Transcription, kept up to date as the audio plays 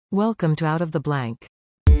Welcome to Out of the Blank.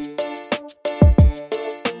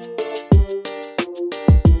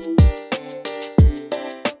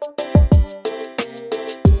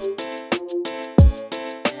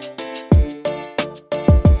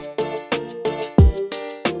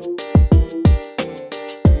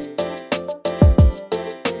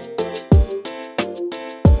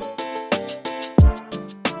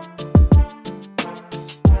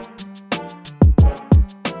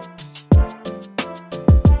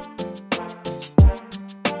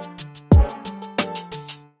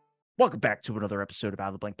 Welcome back to another episode of Out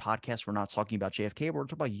of the Blank podcast. We're not talking about JFK, we're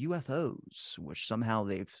talking about UFOs, which somehow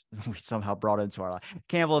we somehow brought into our life.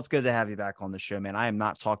 Campbell, it's good to have you back on the show, man. I am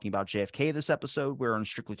not talking about JFK this episode. We're going to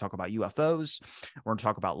strictly talk about UFOs. We're going to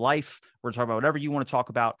talk about life. We're going to talk about whatever you want to talk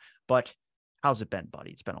about. But how's it been, buddy?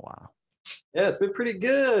 It's been a while. Yeah, it's been pretty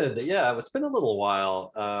good. Yeah, it's been a little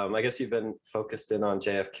while. I guess you've been focused in on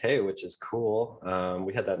JFK, which is cool.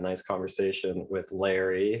 We had that nice conversation with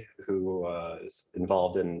Larry, who is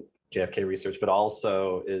involved in JFK research, but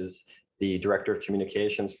also is the director of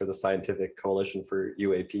communications for the Scientific Coalition for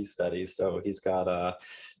UAP Studies. So he's got a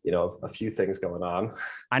few things going on.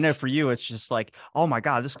 I know for you, it's just like, oh my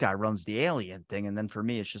God, this guy runs the alien thing. And then for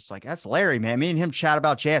me, it's just like, that's Larry, man. Me and him chat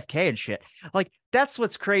about JFK and shit. Like, that's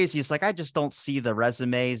what's crazy. It's like, I just don't see the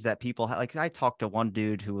resumes that people have. Like, I talked to one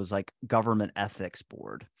dude who was like government ethics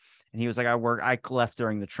board. And he was like, I left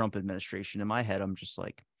during the Trump administration. In my head, I'm just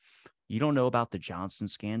like, you don't know about the Johnson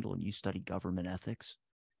scandal and you study government ethics?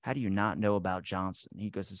 How do you not know about Johnson? He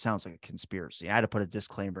goes, it sounds like a conspiracy. I had to put a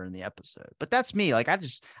disclaimer in the episode, but that's me. Like, I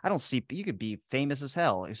don't see, you could be famous as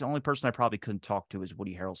hell. It's the only person I probably couldn't talk to is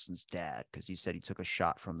Woody Harrelson's dad, because he said he took a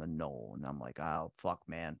shot from the knoll. And I'm like, oh, fuck,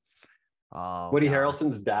 man. Oh, Woody God.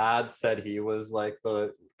 Harrelson's dad said he was like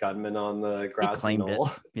the gunman on the grassy knoll.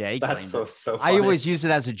 Yeah, that's so funny. I always use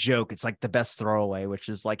it as a joke. It's like the best throwaway, which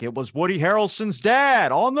is like, it was Woody Harrelson's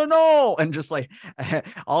dad on the knoll. And just like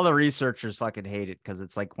all the researchers fucking hate it because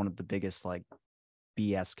it's like one of the biggest like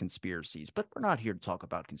BS conspiracies. But we're not here to talk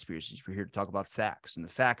about conspiracies. We're here to talk about facts. And the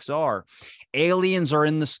facts are aliens are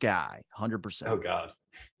in the sky, 100%. Oh, God.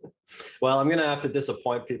 Well, I'm going to have to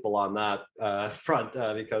disappoint people on that front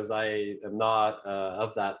because I am not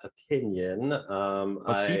of that opinion.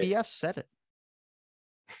 But CBS said it.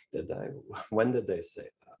 Did I? When did they say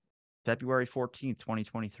that? February 14th,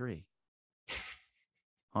 2023.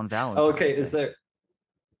 On Valentine's Okay, Day. is there...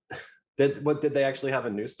 Did they actually have a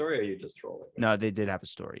news story, or are you just trolling? No, they did have a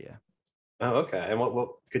story, yeah. Oh, okay. And what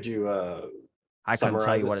could you I couldn't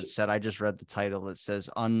tell you what it it said. I just read the title. It says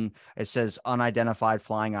unidentified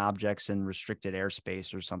flying objects in restricted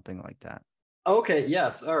airspace or something like that. Okay,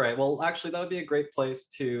 yes. All right. Well, actually, that would be a great place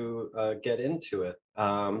to get into it.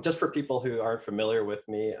 Just for people who aren't familiar with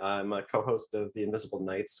me, I'm a co-host of the Invisible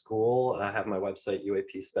Night School. I have my website,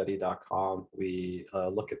 uapstudy.com. We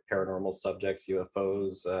look at paranormal subjects,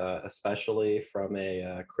 UFOs, especially from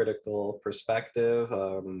a critical perspective,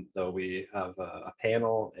 though we have a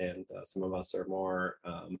panel, and some of us are more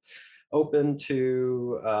open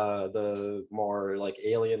to the more like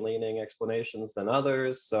alien-leaning explanations than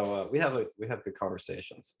others. So we have good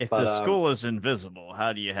conversations. If the school is invisible,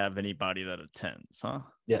 how do you have anybody that attends, huh?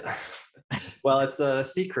 Yeah. Well, it's a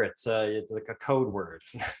secret. It's like a code word.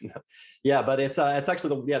 Yeah, but it's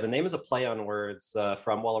actually the name is a play on words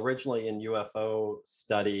from, well, originally in UFO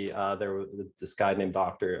study, there was this guy named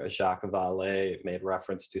Dr. Jacques Vallée made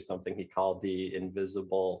reference to something he called the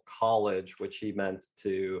Invisible College, which he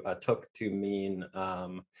took to mean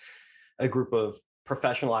a group of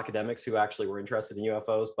professional academics who actually were interested in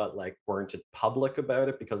UFOs, but like weren't public about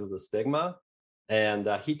it because of the stigma. And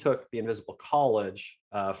he took the Invisible College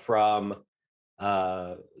from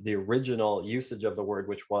the original usage of the word,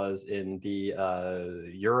 which was in the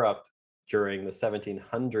Europe during the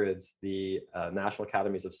 1700s. The National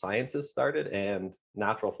Academies of Sciences started, and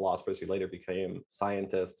natural philosophers who later became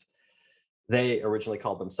scientists, they originally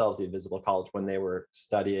called themselves the Invisible College when they were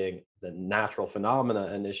studying the natural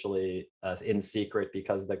phenomena initially in secret,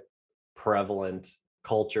 because the prevalent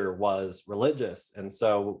culture was religious. And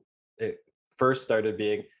so it first started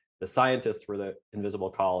being the scientists were the Invisible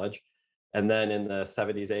College. And then in the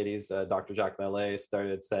 70s, 80s, Dr. Jacques Vallée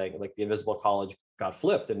started saying like the Invisible College got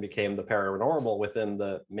flipped and became the paranormal within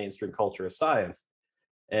the mainstream culture of science.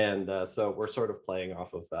 And so we're sort of playing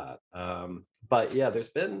off of that. But yeah, there's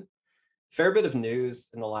been fair bit of news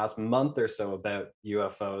in the last month or so about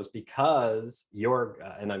UFOs because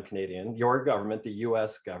and I'm Canadian, your government, the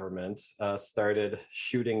US government, started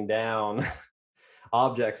shooting down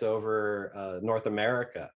objects over North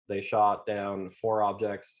America. They shot down 4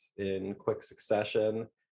 objects in quick succession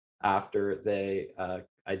after they,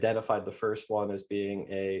 identified the first one as being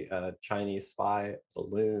a Chinese spy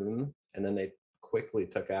balloon, and then they quickly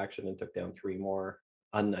took action and took down 3 more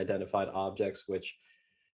unidentified objects, which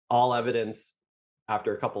all evidence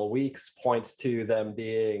after a couple of weeks points to them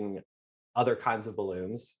being other kinds of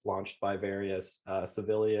balloons launched by various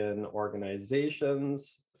civilian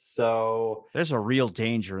organizations. So, There's a real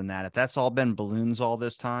danger in that. If that's all been balloons all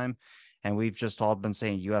this time, and we've just all been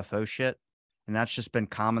saying UFO shit, and that's just been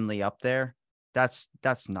commonly up there, that's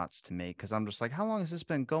nuts to me. Because I'm just like, how long has this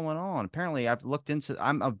been going on? Apparently, I've looked into.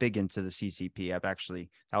 I'm a big into the CCP. I've actually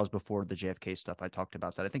that was before the JFK stuff. I talked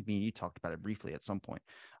about that. I think me and you talked about it briefly at some point.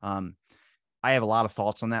 Um, I have a lot of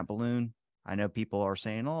thoughts on that balloon. I know people are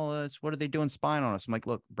saying, "Oh, it's what are they doing spying on us?" I'm like,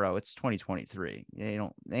 "Look, bro, it's 2023. They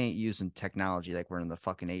ain't using technology like we're in the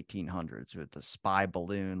fucking 1800s with the spy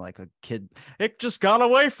balloon like a kid. It just got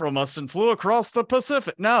away from us and flew across the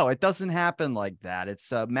Pacific." No, it doesn't happen like that.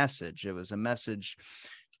 It's a message. It was a message.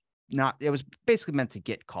 Not it was basically meant to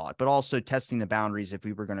get caught, but also testing the boundaries if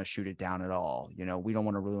we were going to shoot it down at all. We don't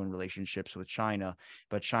want to ruin relationships with China,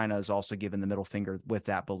 but China is also given the middle finger with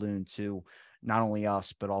that balloon to not only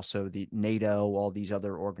us, but also the NATO, all these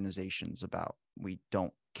other organizations about we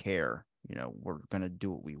don't care. We're going to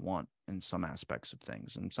do what we want in some aspects of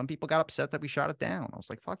things. And some people got upset that we shot it down. I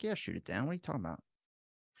was like, fuck yeah, shoot it down. What are you talking about?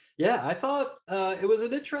 yeah, I thought it was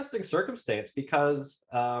an interesting circumstance because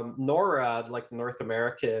NORAD, like the North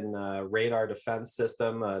American radar defense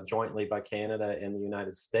system, jointly by Canada and the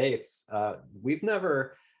United States, we've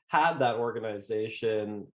never had that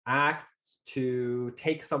organization act to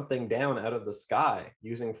take something down out of the sky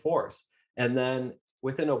using force. And then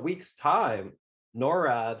within a week's time,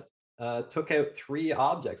 NORAD took out 3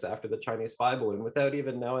 objects after the Chinese spy balloon without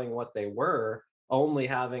even knowing what they were, only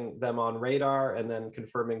having them on radar and then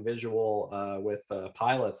confirming visual with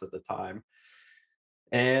pilots at the time.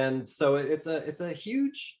 And so it's a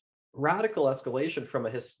huge radical escalation from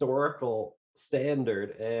a historical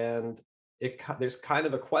standard, and there's kind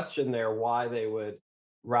of a question there why they would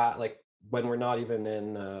like when we're not even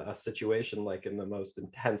in a situation like in the most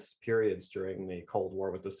intense periods during the Cold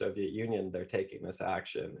War with the Soviet Union, they're taking this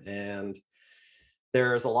action. And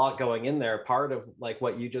there's a lot going in there. Part of like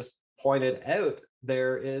what you just pointed out,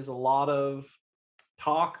 there is a lot of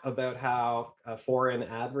talk about how foreign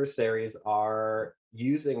adversaries are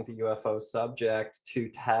using the UFO subject to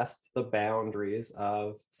test the boundaries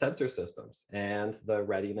of sensor systems and the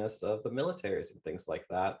readiness of the militaries and things like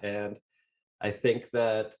that. And I think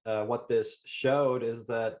that what this showed is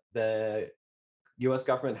that the US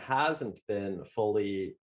government hasn't been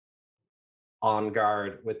fully on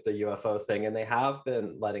guard with the UFO thing, and they have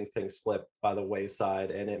been letting things slip by the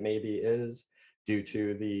wayside. And it maybe is due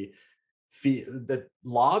to the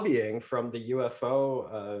lobbying from the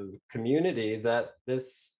UFO community that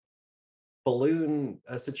this balloon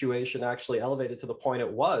situation actually elevated to the point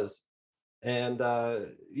it was. And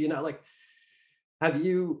like, have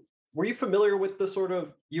you were you familiar with the sort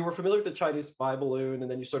of you were familiar with the Chinese spy balloon, and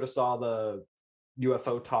then you sort of saw the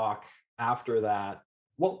UFO talk after that?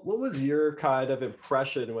 What was your kind of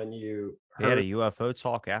impression when you We had heard? a UFO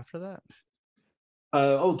talk after that.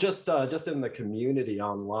 Just in the community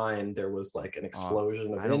online, there was like an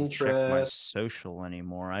explosion of I don't check my interest. social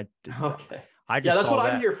anymore. Okay. I Yeah, just that's saw what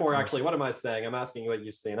I'm that. here for, actually. What am I saying? I'm asking you what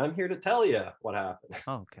you've seen. I'm here to tell you what happened.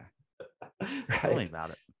 Oh, okay. Tell me Right.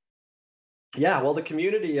 about it. Yeah, well, the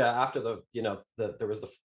community after there was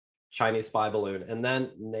the Chinese spy balloon, and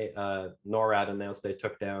then NORAD announced they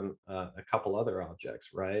took down a couple other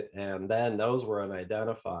objects, right? And then those were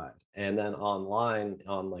unidentified. And then online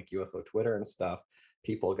on like UFO Twitter and stuff,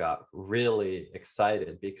 people got really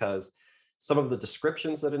excited because some of the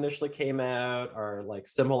descriptions that initially came out are like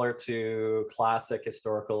similar to classic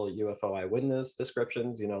historical UFO eyewitness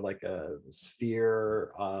descriptions, like a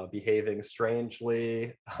sphere behaving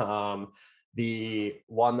strangely. The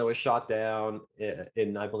one that was shot down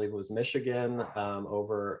in I believe it was Michigan,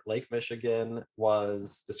 over Lake Michigan,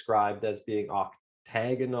 was described as being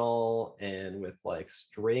octagonal and with like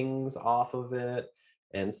strings off of it.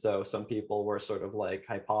 And so some people were sort of like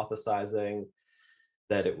hypothesizing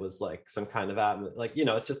that it was like some kind of like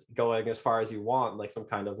it's just going as far as you want, like some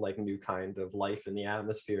kind of like new kind of life in the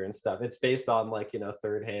atmosphere and stuff. It's based on like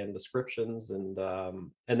third hand descriptions. And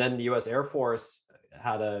then the US Air Force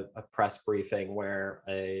had a press briefing where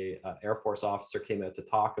a Air Force officer came out to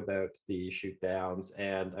talk about the shoot downs,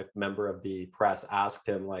 and a member of the press asked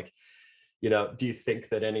him like, do you think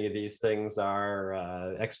that any of these things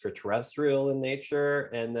are extraterrestrial in nature?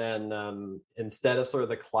 And then instead of sort of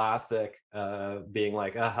the classic being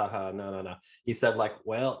like, no, no, no, he said like,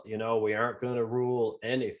 well, we aren't going to rule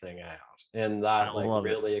anything out. And I that like love it.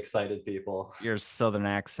 really excited people. Your southern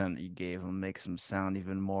accent you gave him makes him sound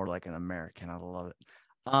even more like an American. I love it.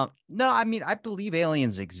 No, I mean, I believe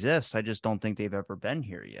aliens exist. I just don't think they've ever been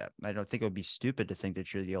here yet. I don't think it would be stupid to think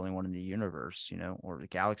that you're the only one in the universe, or the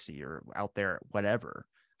galaxy or out there, whatever.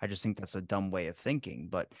 I just think that's a dumb way of thinking.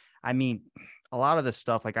 But I mean, a lot of this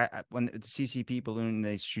stuff, like when the CCP balloon,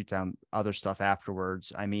 they shoot down other stuff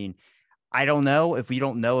afterwards. I mean, I don't know if we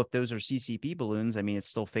don't know if those are CCP balloons. I mean, it's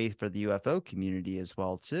still faith for the UFO community as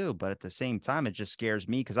well, too. But at the same time, it just scares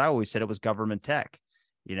me because I always said it was government tech,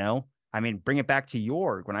 you know? I mean, bring it back to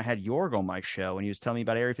Jorg when I had Jorg on my show and he was telling me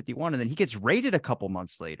about Area 51 and then he gets raided a couple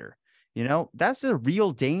months later. That's a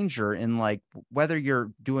real danger in like whether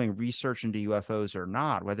you're doing research into UFOs or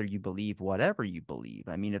not, whether you believe whatever you believe.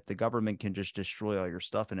 I mean, if the government can just destroy all your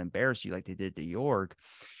stuff and embarrass you like they did to Jorg,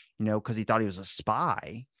 because he thought he was a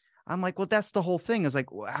spy. I'm like, well, that's the whole thing. Is like,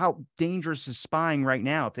 how dangerous is spying right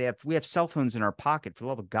now? If we have cell phones in our pocket, for the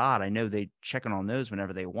love of God, I know they checking on those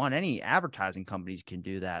whenever they want. Any advertising companies can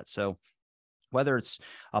do that. So whether it's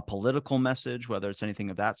a political message, whether it's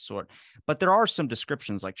anything of that sort, but there are some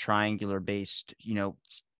descriptions like triangular based,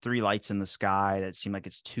 three lights in the sky that seem like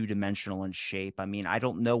it's two-dimensional in shape. I mean, I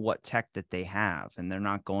don't know what tech that they have, and they're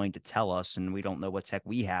not going to tell us, and we don't know what tech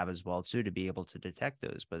we have as well, too, to be able to detect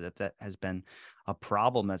those. But if that has been a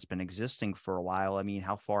problem that's been existing for a while, I mean,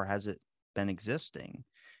 how far has it been existing?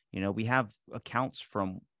 We have accounts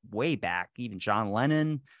from way back, even John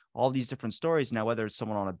Lennon, all these different stories. Now, whether it's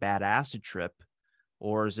someone on a bad acid trip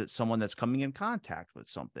or is it someone that's coming in contact with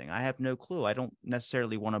something? I have no clue. I don't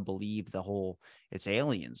necessarily want to believe the whole it's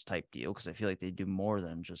aliens type deal because I feel like they do more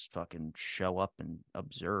than just fucking show up and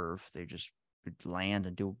observe. They just land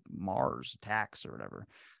and do Mars attacks or whatever.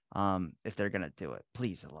 If they're gonna do it,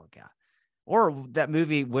 please, I love God. Or that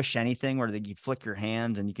movie Wish Anything, where you flick your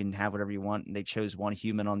hand and you can have whatever you want, and they chose one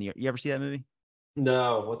human on the. You ever see that movie?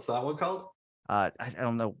 No, what's that one called? I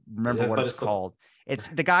don't know. Remember what But it's called? It's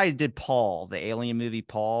the guy who did Paul, the alien movie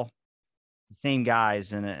Paul. The same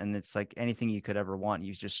guys in it, and it's like anything you could ever want.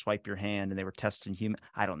 You just swipe your hand, and they were testing human.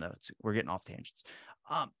 I don't know. We're getting off tangents.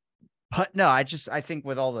 But no, I think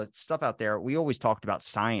with all the stuff out there, we always talked about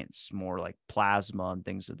science more like plasma and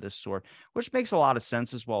things of this sort, which makes a lot of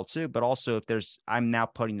sense as well, too. But also if I'm now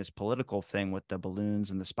putting this political thing with the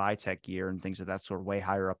balloons and the spy tech gear and things of that sort way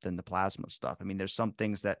higher up than the plasma stuff. I mean, there's some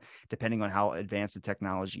things that depending on how advanced the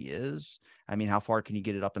technology is, I mean, how far can you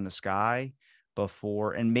get it up in the sky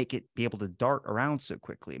before and make it be able to dart around so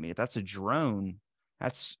quickly? I mean, if that's a drone,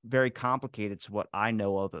 that's very complicated to what I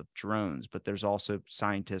know of drones, but there's also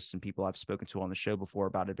scientists and people I've spoken to on the show before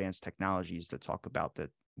about advanced technologies that talk about that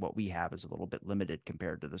what we have is a little bit limited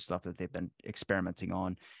compared to the stuff that they've been experimenting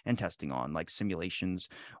on and testing on, like simulations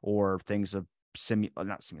or things of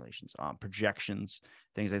not simulations, projections,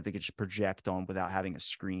 things that they could just project on without having a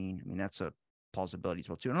screen. I mean, that's a plausibility as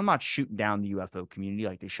well, too. And I'm not shooting down the UFO community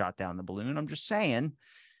like they shot down the balloon. I'm just saying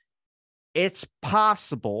it's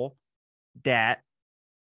possible that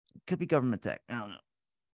could be government tech. I don't know.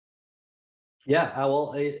 Yeah,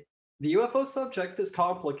 the UFO subject is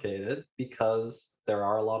complicated because there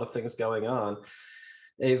are a lot of things going on.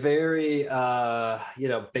 A very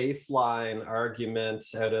baseline argument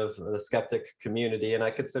out of the skeptic community, and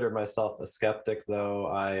I consider myself a skeptic, though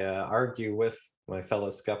I argue with my fellow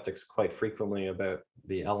skeptics quite frequently about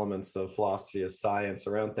the elements of philosophy of science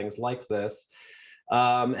around things like this.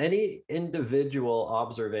 Any individual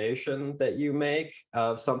observation that you make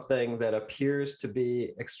of something that appears to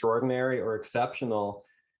be extraordinary or exceptional,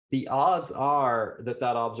 the odds are that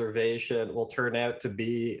that observation will turn out to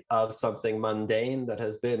be of something mundane that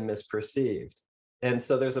has been misperceived. And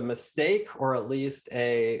so there's a mistake, or at least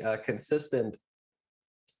a consistent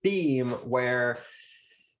theme where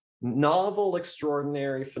novel,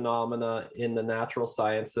 extraordinary phenomena in the natural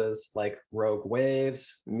sciences, like rogue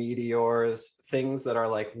waves, meteors, things that are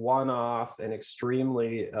like one-off and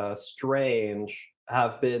extremely strange,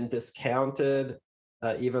 have been discounted,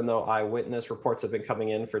 even though eyewitness reports have been coming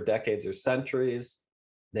in for decades or centuries.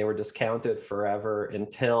 They were discounted forever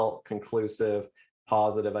until conclusive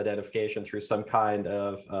positive identification through some kind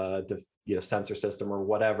of sensor system or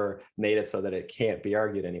whatever made it so that it can't be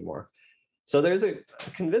argued anymore. So there's a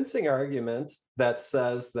convincing argument that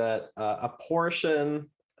says that a portion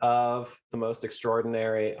of the most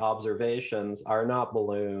extraordinary observations are not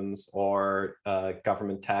balloons or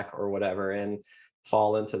government tech or whatever, and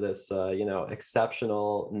fall into this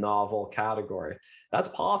exceptional novel category. That's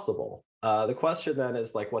possible. The question then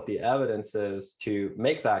is like what the evidence is to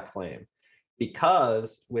make that claim,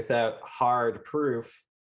 because without hard proof,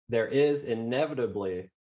 there is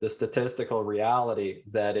inevitably the statistical reality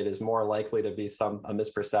that it is more likely to be a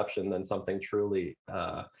misperception than something truly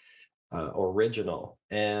original.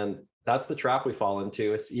 And that's the trap we fall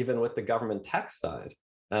into. It's even with the government tech side.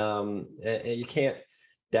 You can't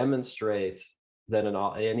demonstrate that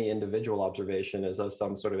any individual observation is of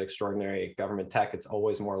some sort of extraordinary government tech. It's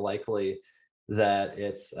always more likely that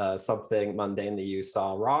it's something mundane that you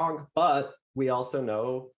saw wrong. But we also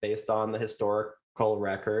know, based on the historical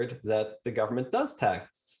record, that the government does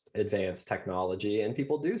test advanced technology, and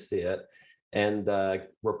people do see it and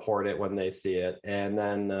report it when they see it, and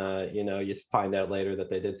then you find out later that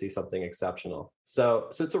they did see something exceptional. So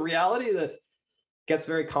it's a reality that gets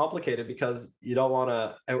very complicated, because you don't want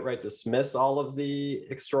to outright dismiss all of the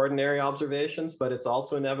extraordinary observations, but it's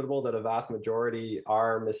also inevitable that a vast majority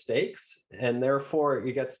are mistakes, and therefore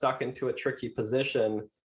you get stuck into a tricky position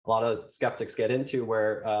a lot of skeptics get into,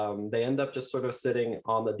 where they end up just sort of sitting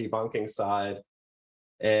on the debunking side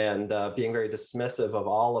and being very dismissive of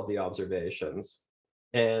all of the observations.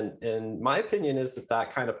 And my opinion is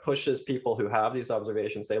that kind of pushes people who have these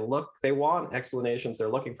observations. They want explanations. They're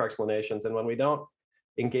looking for explanations. And when we don't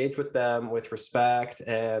engage with them with respect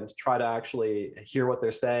and try to actually hear what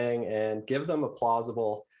they're saying and give them a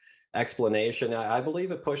plausible explanation, I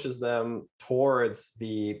believe it pushes them towards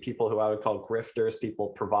the people who I would call grifters, people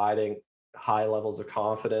providing high levels of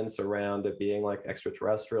confidence around it being like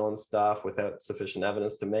extraterrestrial and stuff without sufficient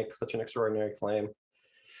evidence to make such an extraordinary claim.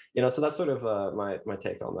 So that's sort of my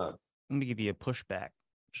take on that. Let me give you a pushback,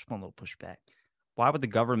 just one little pushback. Why would the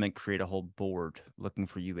government create a whole board looking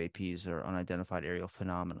for UAPs or unidentified aerial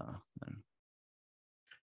phenomena?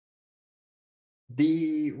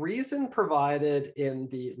 The reason provided in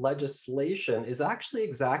the legislation is actually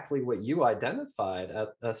exactly what you identified at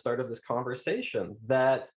the start of this conversation,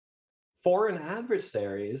 that foreign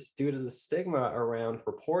adversaries, due to the stigma around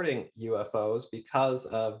reporting UFOs because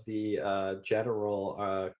of the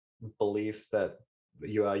general belief that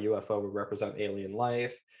UFO would represent alien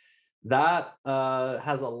life, that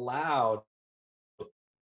has allowed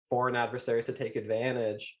foreign adversaries to take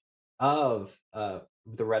advantage of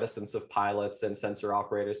the reticence of pilots and sensor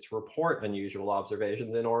operators to report unusual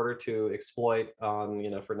observations in order to exploit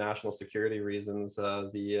for national security reasons,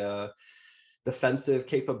 the defensive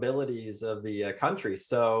capabilities of the country.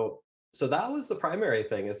 So that was the primary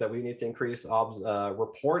thing, is that we need to increase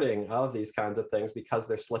reporting of these kinds of things, because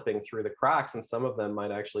they're slipping through the cracks, and some of them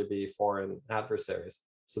might actually be foreign adversaries.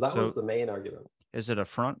 So that was the main argument. Is it a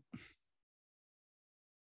front?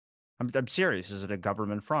 I'm serious. Is it a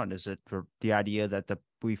government front? Is it for the idea that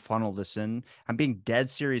we funnel this in? I'm being dead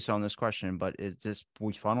serious on this question, but it's just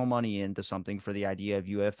we funnel money into something for the idea of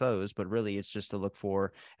UFOs, but really it's just to look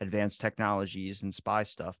for advanced technologies and spy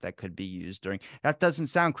stuff that could be used during. That doesn't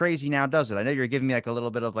sound crazy now, does it? I know you're giving me like a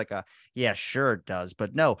little bit of like a, yeah, sure it does,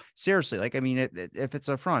 but no, seriously. Like, I mean, if it's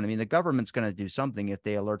a front, I mean, the government's going to do something if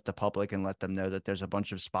they alert the public and let them know that there's a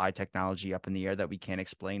bunch of spy technology up in the air that we can't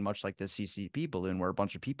explain, much like the CCP balloon, where a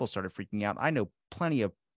bunch of people started freaking out. I know plenty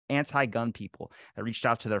of anti-gun people that reached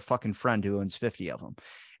out to their fucking friend who owns 50 of them,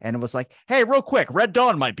 and it was like, hey, real quick, Red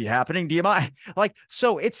Dawn might be happening, do you mind? Like,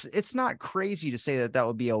 so it's not crazy to say that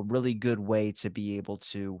would be a really good way to be able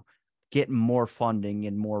to get more funding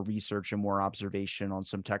and more research and more observation on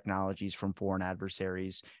some technologies from foreign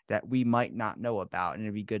adversaries that we might not know about, and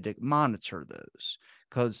it'd be good to monitor those,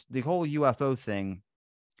 because the whole UFO thing,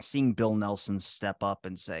 seeing Bill Nelson step up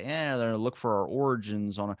and say, they're gonna look for our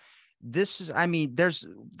origins on I mean,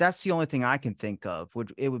 that's the only thing I can think of.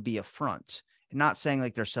 It would be a front. Not saying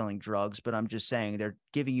like they're selling drugs, but I'm just saying they're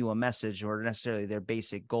giving you a message, or necessarily their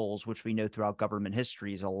basic goals, which we know throughout government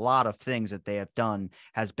history is a lot of things that they have done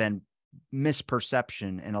has been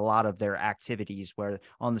misperception in a lot of their activities, where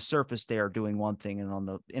on the surface they are doing one thing and on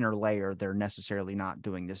the inner layer they're necessarily not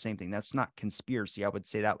doing the same thing. That's not conspiracy. I would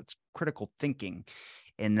say that was critical thinking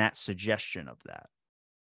in that suggestion of that.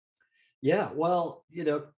 Yeah, well,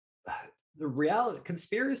 the reality,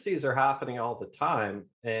 conspiracies are happening all the time,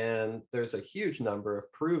 and there's a huge number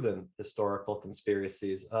of proven historical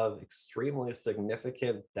conspiracies of extremely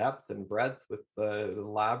significant depth and breadth, with an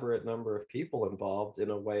elaborate number of people involved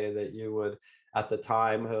in a way that you would at the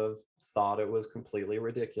time have thought it was completely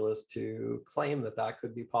ridiculous to claim that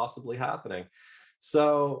could be possibly happening.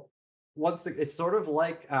 So it's sort of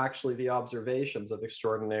like actually the observations of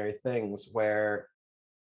extraordinary things, where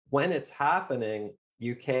when it's happening,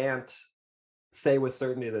 you can't say with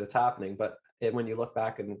certainty that it's happening. But when you look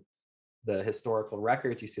back in the historical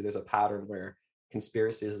record, you see there's a pattern where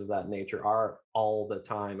conspiracies of that nature are all the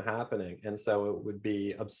time happening. And so it would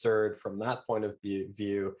be absurd from that point of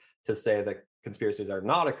view to say that conspiracies are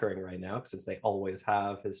not occurring right now, since they always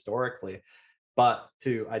have historically. But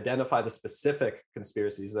to identify the specific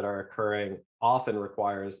conspiracies that are occurring often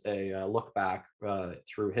requires a look back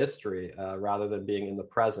through history rather than being in the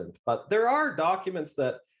present. But there are documents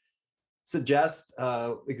that suggest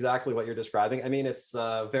exactly what you're describing. I mean, it's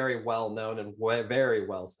very well known and very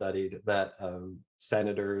well studied that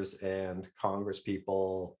senators and Congress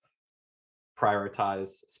people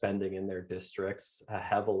prioritize spending in their districts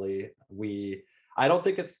heavily. I don't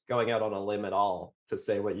think it's going out on a limb at all to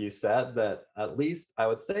say what you said, that at least I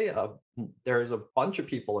would say there's a bunch of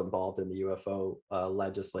people involved in the UFO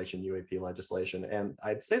legislation, UAP legislation, and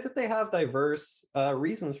I'd say that they have diverse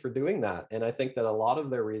reasons for doing that. And I think that a lot of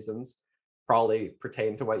their reasons probably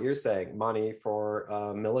pertain to what you're saying: money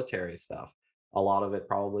for military stuff, a lot of it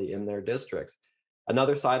probably in their districts.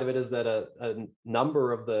 Another side of it is that a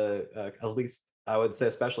number of the, at least I would say,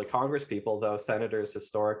 especially Congress people, though senators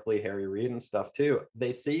historically, Harry Reid and stuff too,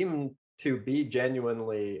 they seem to be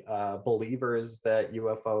genuinely believers that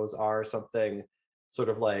UFOs are something sort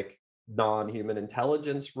of like non-human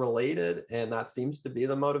intelligence related, and that seems to be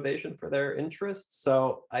the motivation for their interests.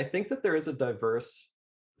 So I think that there is a diverse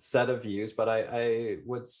set of views, but I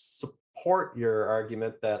would support your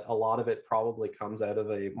argument that a lot of it probably comes out of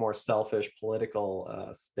a more selfish political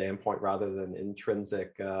standpoint rather than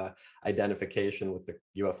intrinsic identification with the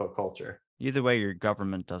UFO culture. Either way, your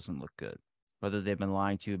government doesn't look good. Whether they've been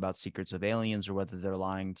lying to you about secrets of aliens or whether they're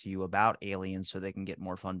lying to you about aliens so they can get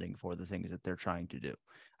more funding for the things that they're trying to do.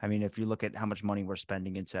 I mean, if you look at how much money we're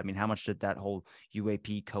spending into, I mean, how much did that whole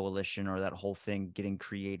UAP coalition or that whole thing getting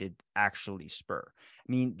created actually spur?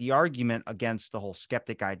 I mean, the argument against the whole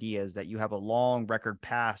skeptic idea is that you have a long record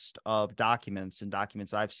past of documents and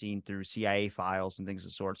documents I've seen through CIA files and things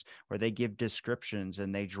of sorts where they give descriptions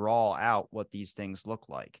and they draw out what these things look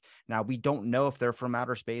like. Now, we don't know if they're from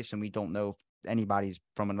outer space and we don't know if anybody's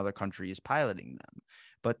from another country is piloting them.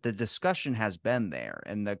 But the discussion has been there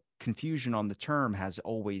and the confusion on the term has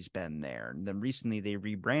always been there. And then recently they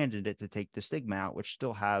rebranded it to take the stigma out, which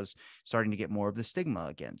still has starting to get more of the stigma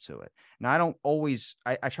again to it. Now, I don't always,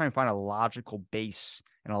 I try and find a logical base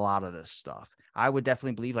in a lot of this stuff. I would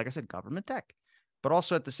definitely believe, like I said, government tech. But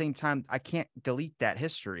also at the same time, I can't delete that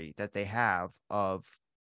history that they have of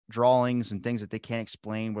drawings and things that they can't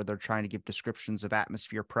explain where they're trying to give descriptions of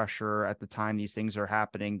atmosphere pressure at the time these things are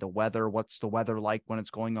happening, the weather, what's the weather like when it's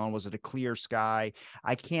going on, was it a clear sky?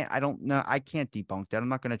 I don't know, I can't debunk that. I'm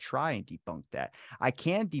not going to try and debunk that. I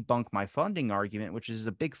can debunk my funding argument, which is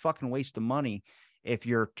a big fucking waste of money if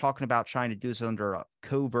you're talking about trying to do this under a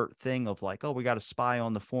covert thing of like, oh, we got to spy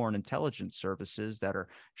on the foreign intelligence services that are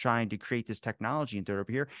trying to create this technology and do it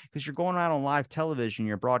over here, because you're going out on live television,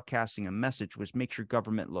 you're broadcasting a message which makes your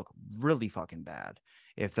government look really fucking bad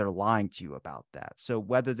if they're lying to you about that. So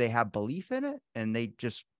whether they have belief in it and they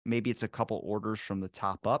just, maybe it's a couple orders from the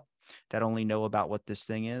top up that only know about what this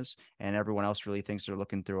thing is, and everyone else really thinks they're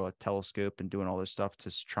looking through a telescope and doing all this stuff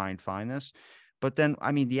to try and find this. But then,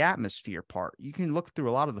 I mean, the atmosphere part, you can look through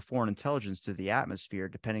a lot of the foreign intelligence to the atmosphere,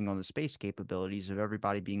 depending on the space capabilities of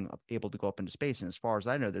everybody being able to go up into space. And as far as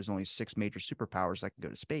I know, there's only 6 major superpowers that can go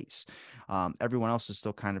to space. Everyone else is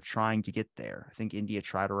still kind of trying to get there. I think India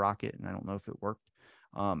tried a rocket, and I don't know if it worked.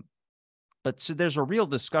 But so there's a real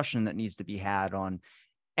discussion that needs to be had on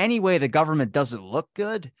any way the government doesn't look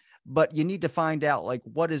good, but you need to find out, like,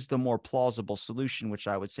 what is the more plausible solution, which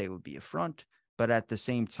I would say would be a front. But at the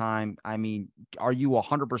same time, I mean, are you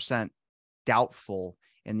 100% doubtful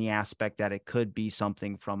in the aspect that it could be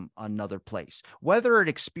something from another place? Whether it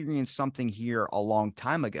experienced something here a long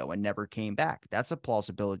time ago and never came back, that's a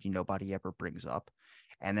plausibility nobody ever brings up.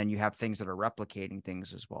 And then you have things that are replicating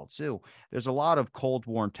things as well, too. There's a lot of Cold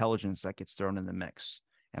War intelligence that gets thrown in the mix.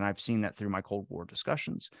 And I've seen that through my Cold War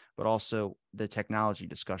discussions, but also the technology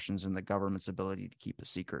discussions, and the government's ability to keep a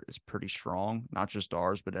secret is pretty strong, not just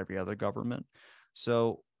ours, but every other government.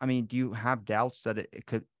 So, I mean, do you have doubts that it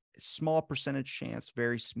could, small percentage chance,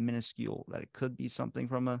 very minuscule, that it could be something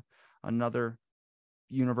from another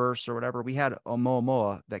universe or whatever? We had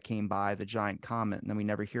Oumuamua that came by, the giant comet, and then we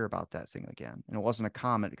never hear about that thing again. And it wasn't a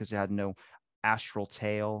comet because it had no astral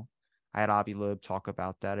tail. I had Avi Loeb talk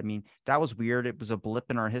about that. I mean, that was weird. It was a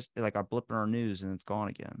blip in our history, like a blip in our news, and it's gone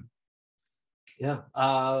again. Yeah,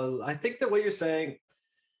 I think that what you're saying,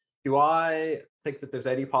 do I think that there's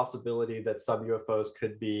any possibility that some UFOs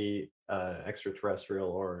could be extraterrestrial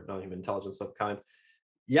or non-human intelligence of kind?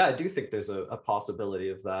 Yeah, I do think there's a possibility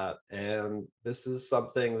of that. And this is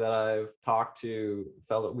something that I've talked to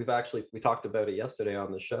fellow, we talked about it yesterday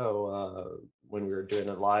on the show, when we were doing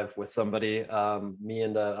it live with somebody, me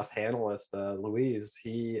and a panelist, Louise.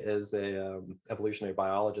 He is a evolutionary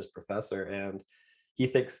biologist professor, and he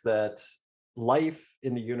thinks that life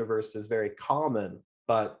in the universe is very common,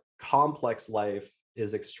 but complex life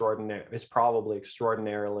is probably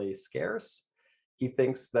extraordinarily scarce. He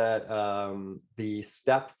thinks that the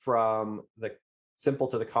step from the simple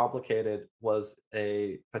to the complicated was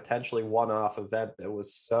a potentially one-off event that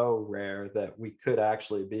was so rare that we could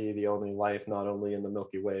actually be the only life, not only in the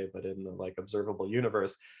Milky Way but in the like observable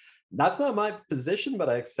universe. That's not my position, but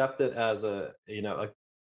I accept it as a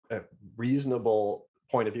reasonable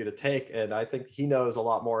point of view to take, and I think he knows a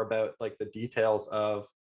lot more about like the details of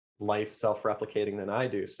life self-replicating than I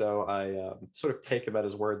do. So I sort of take him at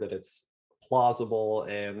his word that it's plausible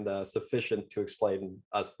and sufficient to explain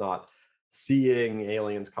us not seeing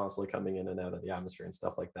aliens constantly coming in and out of the atmosphere and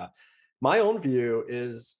stuff like that. My own view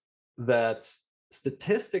is that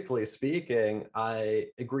statistically speaking, I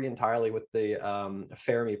agree entirely with the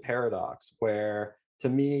Fermi paradox, where to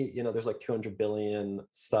me, there's like 200 billion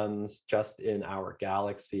suns just in our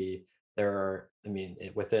galaxy. There are, I mean,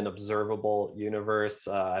 within observable universe,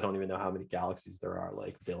 I don't even know how many galaxies there are,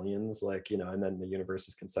 like billions, and then the universe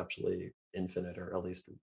is conceptually infinite, or at least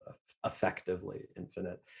effectively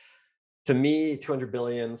infinite. To me, 200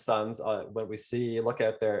 billion suns, when we look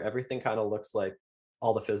out there, everything kind of looks like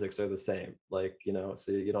all the physics are the same.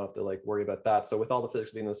 So you don't have to like worry about that. So with all the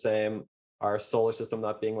physics being the same, our solar system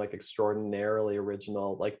not being like extraordinarily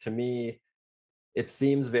original, like to me, it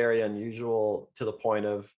seems very unusual to the point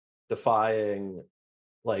of defying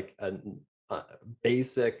like a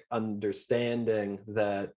basic understanding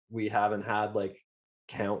that we haven't had like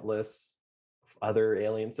countless other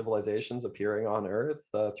alien civilizations appearing on Earth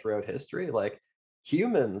throughout history. Like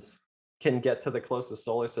humans can get to the closest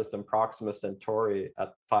solar system, Proxima Centauri,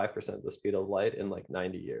 at 5% of the speed of light in like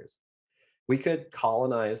 90 years. We could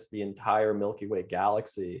colonize the entire Milky Way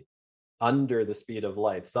galaxy under the speed of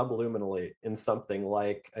light, subluminally, in something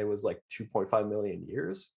like, it was like 2.5 million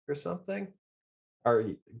years or something.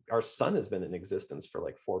 Our sun has been in existence for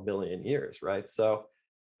like 4 billion years, right? So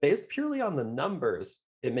based purely on the numbers,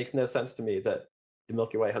 it makes no sense to me that the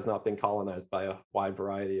Milky Way has not been colonized by a wide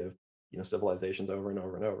variety of civilizations over and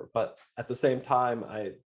over and over. But at the same time,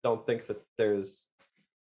 I don't think that there's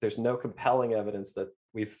no compelling evidence that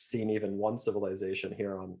we've seen even one civilization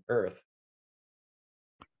here on Earth.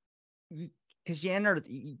 Because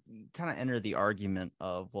you kind of enter the argument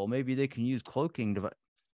of, well, maybe they can use cloaking device.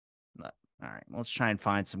 All right, let's try and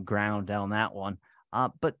find some ground down that one.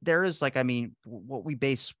 But there is like, I mean, what we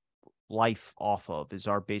base life off of is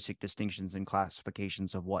our basic distinctions and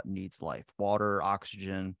classifications of what needs life: water,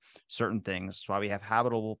 oxygen, certain things. That's why we have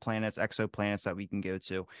habitable planets, exoplanets that we can go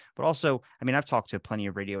to. But also, I mean, I've talked to plenty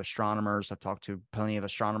of radio astronomers. I've talked to plenty of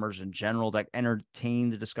astronomers in general that entertain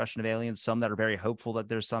the discussion of aliens, some that are very hopeful that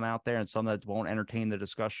there's some out there, and some that won't entertain the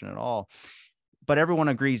discussion at all. But everyone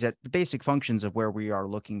agrees that the basic functions of where we are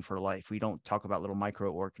looking for life, we don't talk about little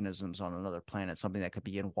microorganisms on another planet, something that could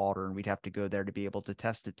be in water, and we'd have to go there to be able to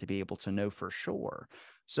test it, to be able to know for sure.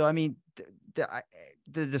 So, I mean,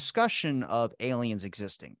 the discussion of aliens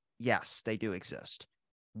existing, yes, they do exist.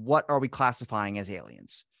 What are we classifying as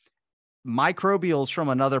aliens? Microbials from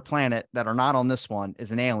another planet that are not on this one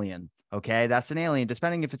is an alien. Okay, that's an alien.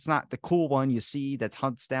 Depending if it's not the cool one you see that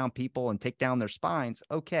hunts down people and take down their spines,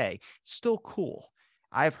 okay, still cool.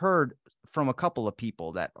 I've heard from a couple of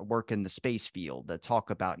people that work in the space field that talk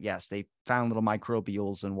about, yes, they found little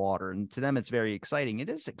microbials in water, and to them it's very exciting. It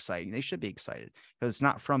is exciting. They should be excited because it's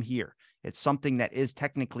not from here. It's something that is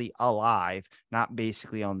technically alive, not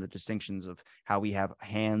basically on the distinctions of how we have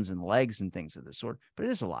hands and legs and things of this sort, but it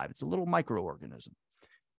is alive. It's a little microorganism.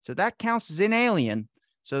 So that counts as an alien.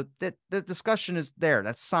 So that the discussion is there.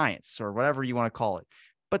 That's science, or whatever you want to call it.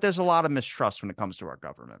 But there's a lot of mistrust when it comes to our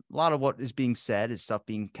government. A lot of what is being said is stuff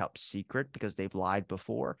being kept secret because they've lied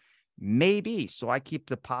before. Maybe. So I keep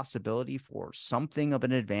the possibility for something of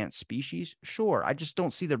an advanced species. Sure. I just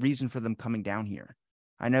don't see the reason for them coming down here.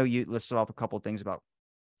 I know you listed off a couple of things about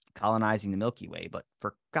colonizing the Milky Way, but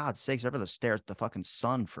for God's sakes, ever stare at the fucking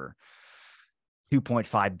sun for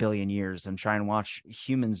 2.5 billion years and try and watch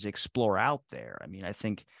humans explore out there. I mean, I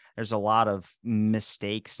think there's a lot of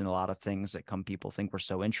mistakes and a lot of things that people think we're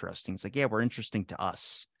so interesting. It's like, yeah, we're interesting to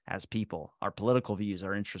us as people. Our political views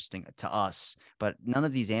are interesting to us, but none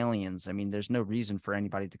of these aliens, I mean, there's no reason for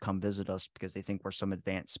anybody to come visit us because they think we're some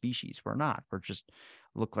advanced species. We're not. We're just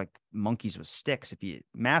look like monkeys with sticks. If you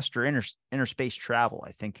master inner space travel,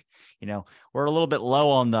 I think, we're a little bit low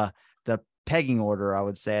on the pegging order, I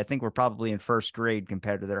would say. I think we're probably in first grade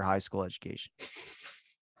compared to their high school education.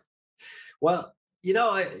 Well,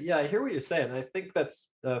 I hear what you're saying. I think that's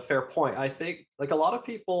a fair point. I think like a lot of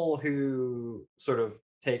people who sort of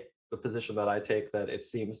take the position that I take, that it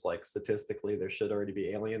seems like statistically there should already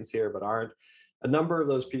be aliens here, but aren't. A number of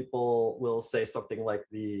those people will say something like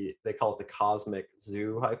they call it the cosmic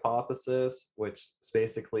zoo hypothesis, which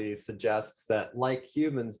basically suggests that like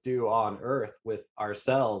humans do on Earth with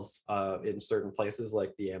ourselves, in certain places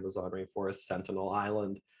like the Amazon rainforest, Sentinel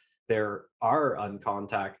Island, there are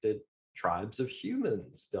uncontacted tribes of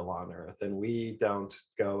humans still on Earth, and we don't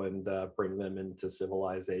go and bring them into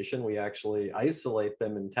civilization. We actually isolate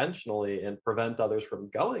them intentionally and prevent others from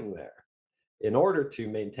going there in order to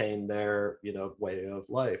maintain their, way of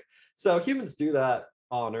life. So humans do that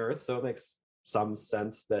on Earth, so it makes some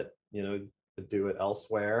sense that, do it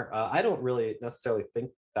elsewhere. I don't really necessarily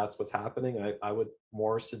think that's what's happening. I would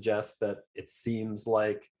more suggest that it seems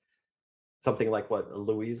like something like what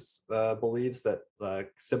Louise believes, that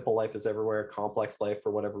simple life is everywhere, complex life,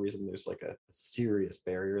 for whatever reason, there's like a serious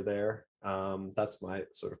barrier there. That's my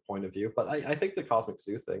sort of point of view. But I think the cosmic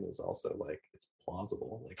zoo thing is also like, it's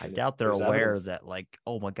plausible. Like, I doubt they're there's aware evidence. that, like,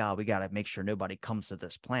 oh my God, we got to make sure nobody comes to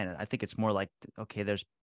this planet. I think it's more like, okay, there's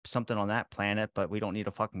something on that planet, but we don't need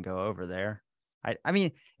to fucking go over there. I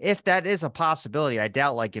mean, if that is a possibility, I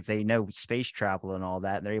doubt, like, if they know space travel and all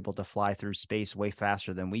that, and they're able to fly through space way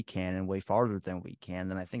faster than we can and way farther than we can,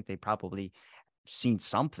 then I think they probably seen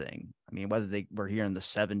something. I mean, whether they were here in the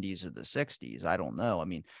 70s or the 60s, I don't know. I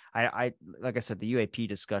mean, I like I said, the UAP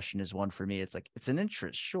discussion is one for me. It's like it's an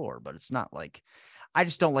interest, sure, but it's not like I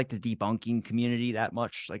just don't like the debunking community that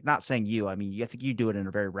much. Like, not saying you, I mean, I think you do it in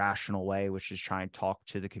a very rational way, which is try and talk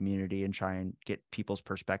to the community and try and get people's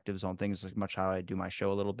perspectives on things, as much how I do my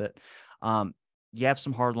show a little bit. Um, you have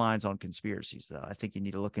some hard lines on conspiracies, though. I think you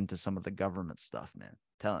need to look into some of the government stuff, man. I'm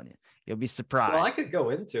telling you, you'll be Well, I surprised. could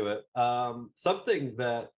go into it. Something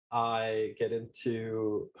that I get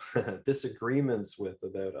into disagreements with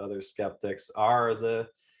about other skeptics are the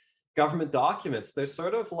government documents. There's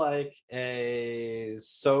sort of like a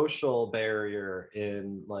social barrier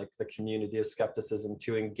in like the community of skepticism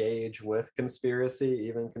to engage with conspiracy,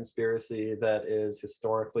 even conspiracy that is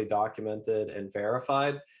historically documented and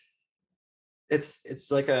verified. It's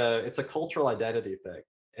a cultural identity thing,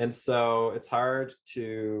 and so it's hard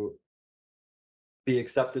to be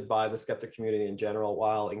accepted by the skeptic community in general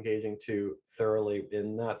while engaging too thoroughly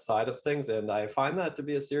in that side of things. And I find that to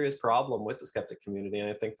be a serious problem with the skeptic community. And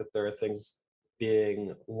I think that there are things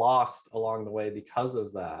being lost along the way because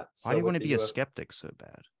of that. Why do So you want with to the be a UF, skeptic so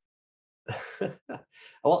bad?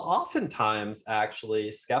 well, oftentimes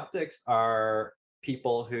actually skeptics are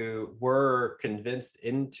people who were convinced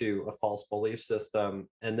into a false belief system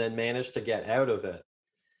and then managed to get out of it.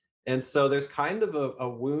 And so there's kind of a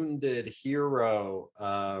wounded hero,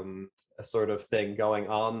 a sort of thing going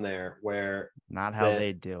on there where Not how that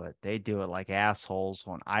they do it. They do it like assholes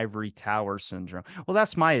on ivory tower syndrome. Well,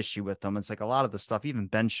 that's my issue with them. It's like a lot of the stuff, even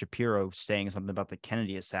Ben Shapiro saying something about the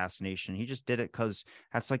Kennedy assassination, he just did it because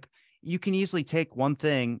that's like you can easily take one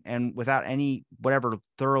thing and without any whatever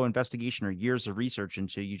thorough investigation or years of research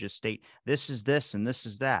into, you just state this is this and this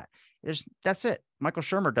is that. That's it. Michael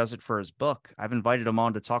Shermer does it for his book. I've invited him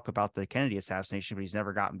on to talk about the Kennedy assassination, but he's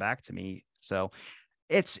never gotten back to me. So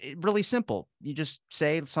it's really simple. You just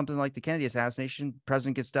say something like the Kennedy assassination,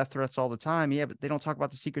 president gets death threats all the time. Yeah, but they don't talk about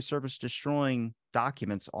the Secret Service destroying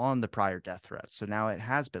documents on the prior death threats. So now it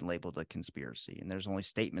has been labeled a conspiracy, and there's only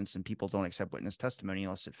statements, and people don't accept witness testimony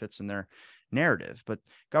unless it fits in their narrative. But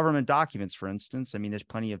government documents, for instance, I mean, there's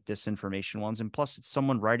plenty of disinformation ones, and plus it's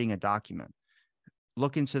someone writing a document.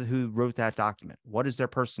 Look into who wrote that document. What is their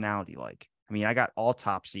personality like? I mean, I got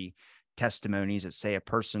autopsy testimonies that say a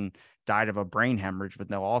person died of a brain hemorrhage with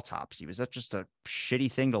no autopsy. Was that just a shitty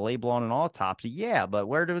thing to label on an autopsy? Yeah, but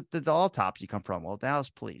where did the autopsy come from? Well, Dallas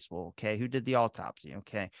police. Well, okay, who did the autopsy?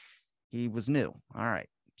 Okay, he was new. All right,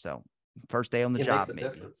 so first day on the it makes job, a maybe.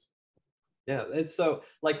 difference. Yeah, and so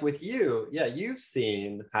like with you, yeah, you've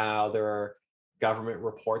seen how there are government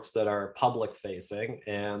reports that are public facing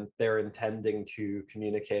and they're intending to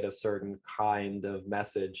communicate a certain kind of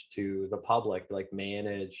message to the public, like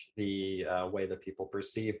manage the way that people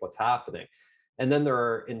perceive what's happening. And then there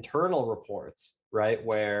are internal reports, right,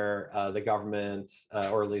 where the government,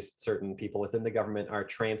 or at least certain people within the government, are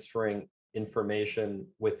transferring information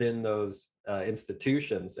within those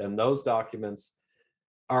institutions. And those documents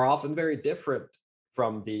are often very different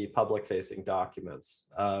from the public facing documents.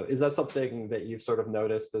 Is that something that you've sort of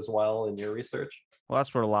noticed as well in your research? Well,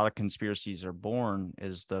 that's where a lot of conspiracies are born,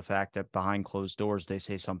 is the fact that behind closed doors they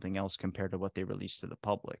say something else compared to what they release to the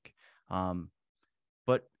public. Um,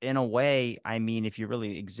 But in a way, I mean, if you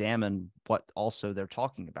really examine what also they're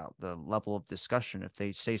talking about, the level of discussion, if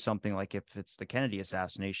they say something like if it's the Kennedy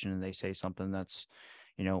assassination and they say something that's,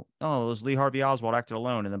 oh, it was Lee Harvey Oswald acted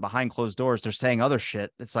alone, and then behind closed doors they're saying other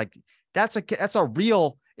shit. It's like that's a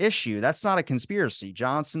real issue. That's not a conspiracy.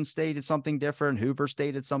 Johnson stated something different. Hoover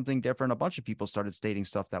stated something different. A bunch of people started stating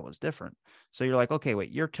stuff that was different. So you're like, okay, wait,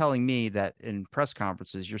 you're telling me that in press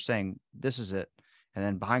conferences you're saying this is it, and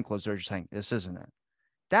then behind closed doors you're saying this isn't it.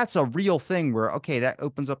 That's a real thing where, okay, that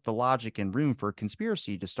opens up the logic and room for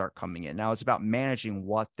conspiracy to start coming in. Now it's about managing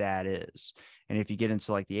what that is. And if you get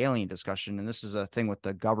into like the alien discussion, and this is a thing with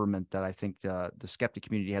the government that I think the skeptic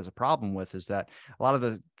community has a problem with, is that a lot of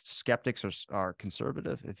the skeptics are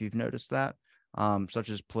conservative, if you've noticed that, such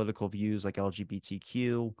as political views like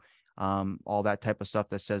LGBTQ, all that type of stuff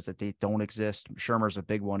that says that they don't exist. Shermer's a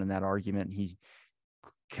big one in that argument. He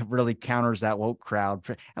really counters that woke crowd.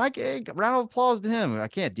 And round of applause to him. I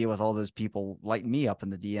can't deal with all those people lighting me up in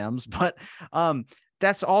the DMs, but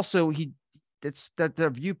that's also it's that their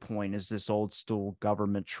viewpoint is this old school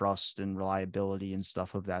government trust and reliability and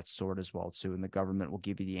stuff of that sort as well too. And the government will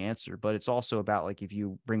give you the answer, but it's also about like if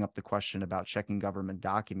you bring up the question about checking government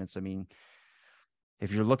documents. I mean,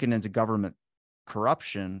 if you're looking into government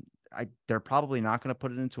corruption, they're probably not going to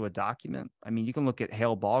put it into a document. I mean, you can look at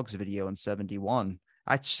Hale Boggs' video in 71.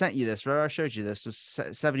 I sent you this, right? I showed you this.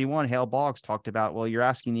 71, Hale Boggs talked about, well, you're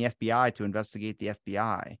asking the FBI to investigate the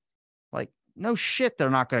FBI. Like, no shit, they're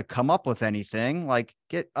not going to come up with anything. Like,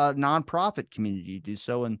 get a nonprofit community to do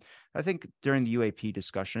so. And I think during the UAP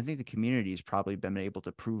discussion, I think the community has probably been able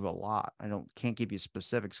to prove a lot. Can't give you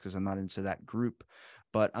specifics because I'm not into that group,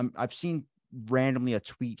 but I've seen randomly a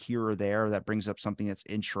tweet here or there that brings up something that's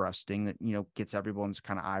interesting that gets everyone's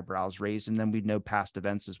kind of eyebrows raised. And then we know past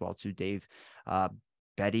events as well too. Dave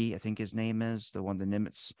Betty, I think his name is the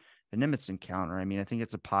Nimitz encounter. I mean, I think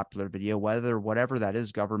it's a popular video, whatever that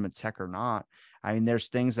is, government tech or not. I mean, there's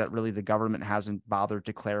things that really the government hasn't bothered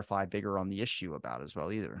to clarify bigger on the issue about as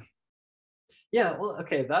well either. Yeah, well,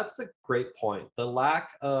 okay, that's a great point. The lack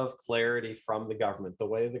of clarity from the government, the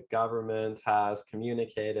way the government has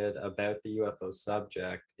communicated about the UFO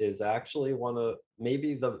subject is actually one of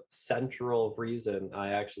maybe the central reason I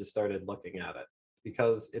actually started looking at it,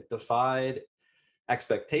 because it defied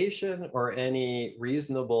expectation or any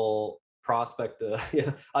reasonable prospect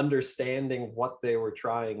of understanding what they were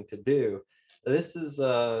trying to do. This is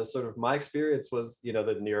sort of my experience was,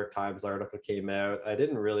 the New York Times article came out. I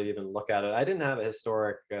didn't really even look at it. I didn't have a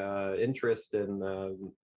historic interest in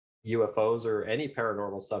UFOs or any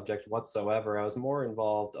paranormal subject whatsoever. I was more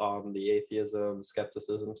involved on the atheism,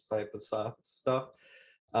 skepticism type of stuff. So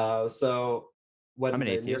I'm when an the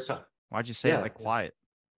New York atheist. Times, Why'd you say it yeah, like quiet?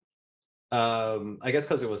 I guess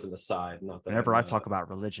because it was an aside, not that Whenever I'm I talk about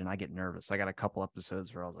religion, I get nervous. I got a couple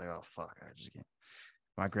episodes where I was like, oh, fuck. I just get.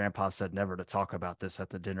 My grandpa said never to talk about this at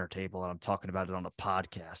the dinner table, and I'm talking about it on a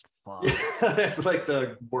podcast. Fuck. It's like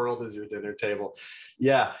the world is your dinner table.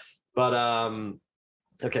 Yeah. But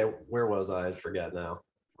okay, where was I forget now.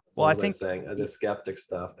 Well, What I was I think saying? The skeptic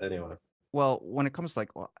stuff. Anyway. well, when it comes to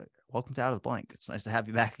welcome to Out of the Blank. It's nice to have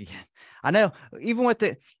you back again. I know even with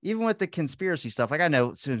the conspiracy stuff, like I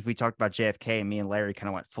know as soon as we talked about JFK, me and Larry kind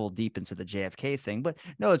of went full deep into the JFK thing, but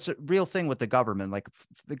no, it's a real thing with the government. Like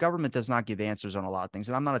the government does not give answers on a lot of things.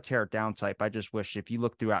 And I'm not a tear it down type. I just wish if you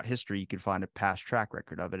look throughout history, you could find a past track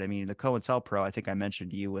record of it. I mean, the COINTELPRO, I think I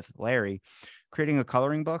mentioned to you with Larry, creating a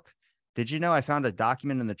coloring book. Did you know I found a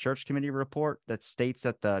document in the church committee report that states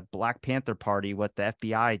that the Black Panther Party, what the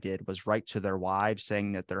FBI did was write to their wives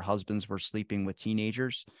saying that their husbands were sleeping with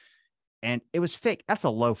teenagers, and it was fake. That's a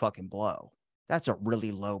low fucking blow. That's a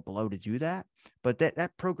really low blow to do that. But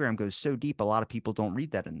that program goes so deep, a lot of people don't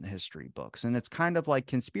read that in the history books. And it's kind of like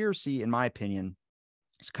conspiracy, in my opinion,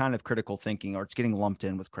 it's kind of critical thinking, or it's getting lumped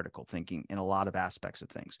in with critical thinking in a lot of aspects of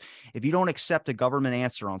things. If you don't accept a government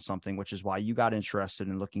answer on something, which is why you got interested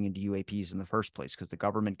in looking into UAPs in the first place, because the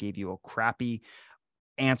government gave you a crappy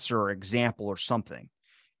answer or example or something,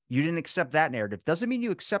 you didn't accept that narrative. Doesn't mean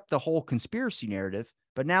you accept the whole conspiracy narrative,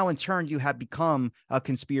 but now in turn, you have become a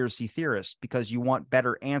conspiracy theorist because you want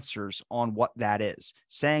better answers on what that is.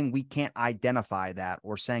 Saying we can't identify that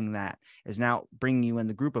or saying that is now bringing you in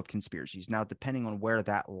the group of conspiracies. Now, depending on where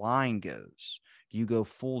that line goes, do you go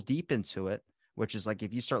full deep into it? Which is like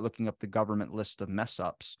if you start looking up the government list of mess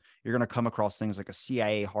ups, you're going to come across things like a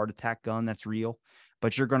CIA heart attack gun that's real,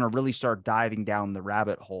 but you're going to really start diving down the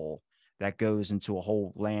rabbit hole that goes into a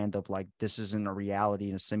whole land of like, this isn't a reality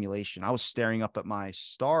and a simulation. I was staring up at my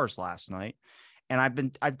stars last night, and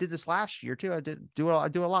I did this last year too. I do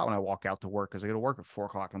a lot when I walk out to work because I go to work at 4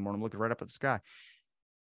 o'clock in the morning. I'm looking right up at the sky.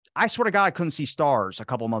 I swear to God, I couldn't see stars a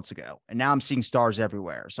couple months ago, and now I'm seeing stars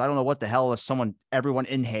everywhere. So I don't know what the hell is everyone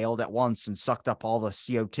inhaled at once and sucked up all the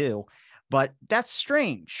CO2, but that's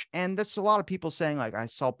strange. And that's a lot of people saying, like, I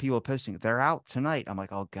saw people posting, they're out tonight. I'm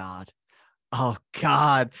like, oh God. Oh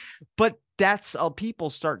God. But that's people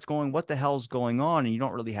start going, what the hell's going on? And you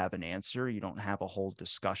don't really have an answer. You don't have a whole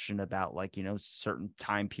discussion about, like, certain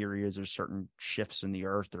time periods or certain shifts in the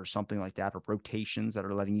earth or something like that, or rotations that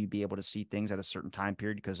are letting you be able to see things at a certain time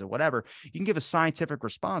period because of whatever. You can give a scientific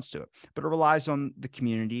response to it, but it relies on the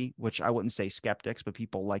community, which I wouldn't say skeptics, but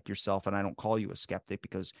people like yourself. And I don't call you a skeptic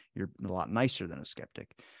because you're a lot nicer than a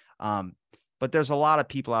skeptic. But there's a lot of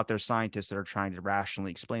people out there, scientists, that are trying to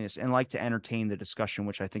rationally explain this and like to entertain the discussion,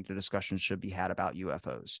 which I think the discussion should be had about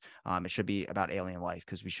UFOs. It should be about alien life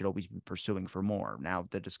because we should always be pursuing for more. Now,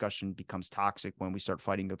 the discussion becomes toxic when we start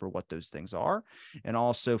fighting over what those things are, and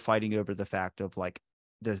also fighting over the fact of, like,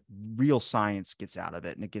 the real science gets out of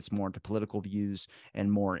it, and it gets more into political views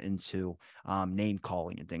and more into name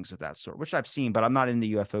calling and things of that sort, which I've seen, but I'm not in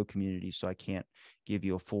the UFO community, so I can't give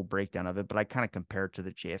you a full breakdown of it. But I kind of compare it to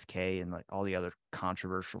the JFK and, like, all the other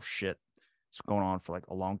controversial shit that's going on for, like,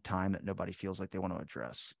 a long time that nobody feels like they want to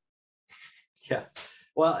address. Yeah.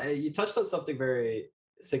 Well, you touched on something very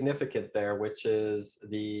significant there, which is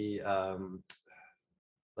the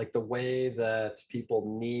like the way that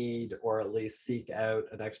people need, or at least seek out,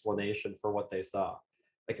 an explanation for what they saw,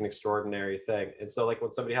 like an extraordinary thing. And so, like,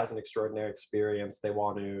 when somebody has an extraordinary experience, they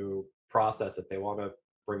want to process it, they want to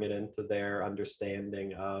bring it into their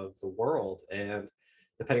understanding of the world. And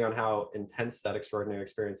depending on how intense that extraordinary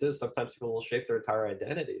experience is, sometimes people will shape their entire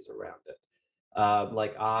identities around it.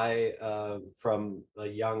 Like I, from a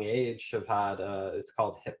young age, have had it's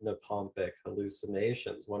called hypnopompic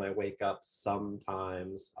hallucinations. When I wake up,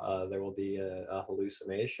 sometimes there will be a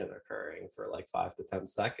hallucination occurring for like 5 to 10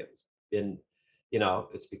 seconds. In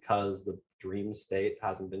it's because the dream state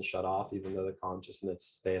hasn't been shut off, even though the consciousness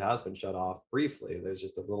state has been shut off briefly. There's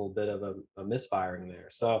just a little bit of a misfiring there.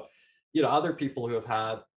 So, other people who have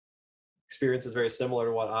had experiences very similar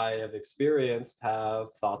to what I have experienced have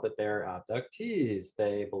thought that they're abductees.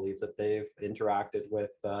 They believe that they've interacted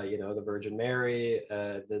with, the Virgin Mary.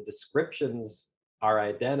 The descriptions are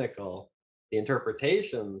identical. The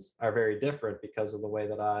interpretations are very different because of the way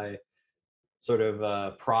that I sort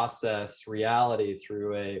of process reality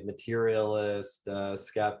through a materialist,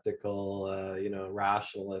 skeptical,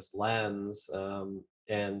 rationalist lens.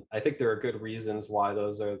 And I think there are good reasons why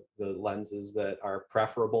those are the lenses that are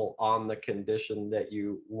preferable, on the condition that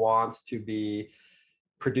you want to be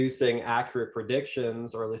producing accurate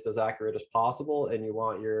predictions, or at least as accurate as possible, and you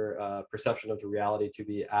want your perception of the reality to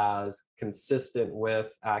be as consistent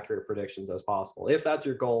with accurate predictions as possible. If that's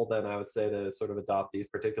your goal, then I would say to sort of adopt these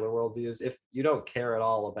particular worldviews. If you don't care at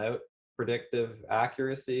all about predictive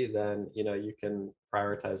accuracy, then you can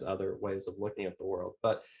prioritize other ways of looking at the world.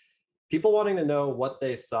 But people wanting to know what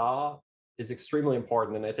they saw is extremely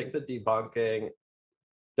important, and I think that debunking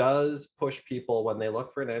does push people when they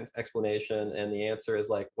look for an explanation, and the answer is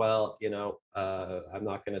like, well, I'm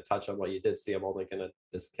not going to touch on what you did see. I'm only going to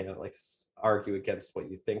discount, like, argue against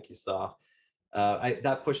what you think you saw.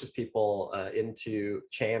 That pushes people into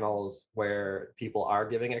channels where people are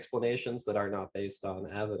giving explanations that are not based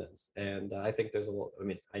on evidence. And I think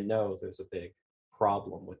I know there's a big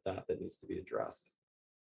problem with that needs to be addressed.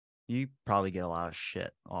 You probably get a lot of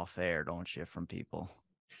shit off air, don't you, from people?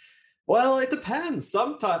 Well, it depends.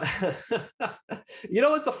 Sometimes,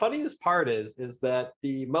 what the funniest part is that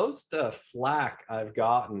the most flack I've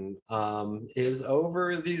gotten is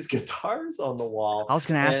over these guitars on the wall. I was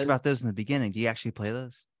going to ask And about those in the beginning. Do you actually play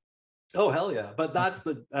those? oh, hell yeah! But that's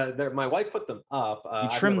Okay. my wife put them up. You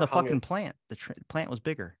I've trimmed never the hung fucking it. plant. The plant was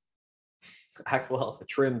bigger. Well,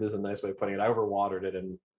 trimmed is a nice way of putting it. I overwatered it,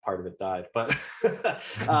 and part of it died. But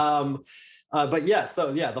but yeah,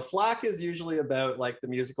 so yeah, the flack is usually about like the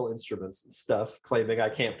musical instruments and stuff, claiming I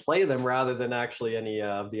can't play them rather than actually any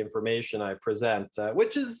of the information I present,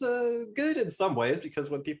 which is good in some ways, because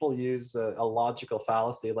when people use a logical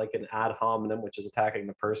fallacy like an ad hominem, which is attacking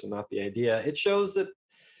the person, not the idea, it shows that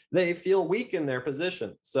they feel weak in their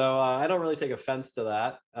position. So I don't really take offense to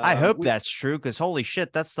that. I hope that's true, because holy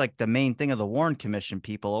shit, that's like the main thing of the Warren Commission.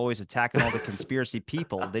 People always attacking all the conspiracy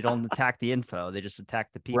people. They don't attack the info; they just attack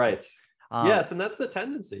the people. Right. Um, Yes, and that's the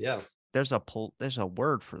tendency. Yeah. there's a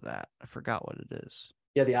word for that. I forgot what it is.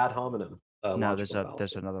 Yeah, the ad hominem No, logical there's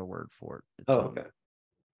fallacy. another word for it. It's Oh, okay.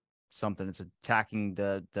 something. It's attacking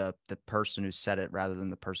the person who said it rather than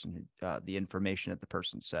the person who the information that the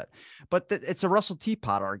person said. But it's a Russell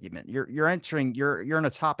Teapot argument. You're in a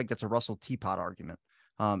topic that's a Russell Teapot argument.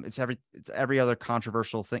 It's every other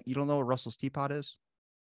controversial thing. You don't know what Russell's teapot is?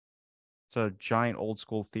 It's a giant old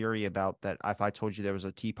school theory about that if I told you there was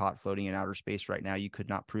a teapot floating in outer space right now, you could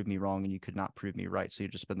not prove me wrong and you could not prove me right. So you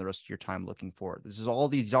just spend the rest of your time looking for it. This is all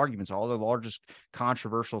these arguments, all the largest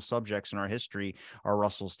controversial subjects in our history are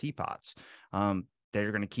Russell's teapots.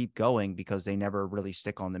 They're going to keep going because they never really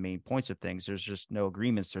stick on the main points of things. There's just no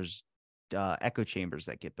agreements. There's echo chambers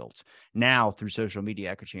that get built now through social media.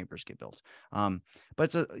 Echo chambers get built,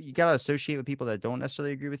 but you got to associate with people that don't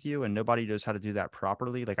necessarily agree with you, and nobody knows how to do that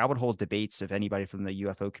properly. Like I would hold debates if anybody from the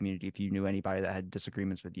UFO community, if you knew anybody that had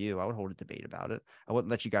disagreements with you, I would hold a debate about it. I wouldn't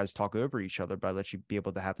let you guys talk over each other, but I'd let you be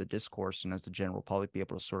able to have the discourse, and as the general public be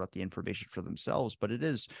able to sort out the information for themselves. But it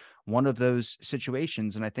is one of those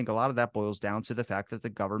situations, and I think a lot of that boils down to the fact that the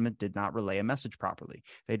government did not relay a message properly.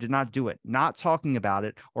 They did not do it. Not talking about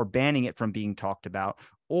it or banning it from being talked about,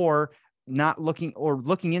 or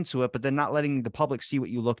looking into it, but then not letting the public see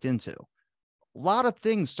what you looked into. A lot of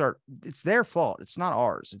things it's their fault. It's not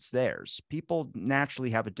ours. It's theirs. People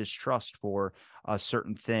naturally have a distrust for a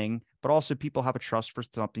certain thing, but also people have a trust for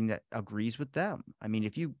something that agrees with them. I mean,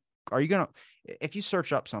 if you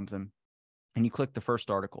search up something and you click the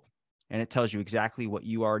first article and it tells you exactly what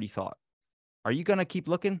you already thought, are you going to keep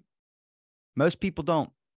looking? Most people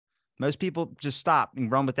don't. Most people just stop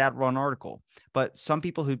and run with that one article. But some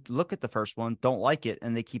people who look at the first one don't like it,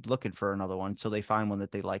 and they keep looking for another one until they find one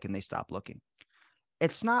that they like and they stop looking.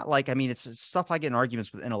 It's not like, I mean, it's stuff I get in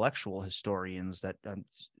arguments with intellectual historians that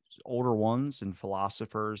older ones and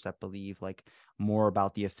philosophers that believe like more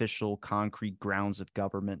about the official concrete grounds of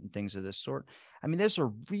government and things of this sort. I mean, there's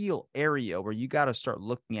a real area where you got to start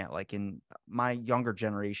looking at, like in my younger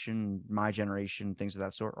generation, my generation, things of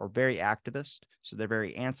that sort are very activist. So they're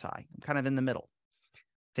very anti. I'm kind of in the middle.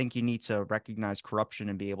 Think you need to recognize corruption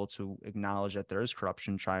and be able to acknowledge that there is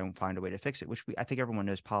corruption, try and find a way to fix it, which I think everyone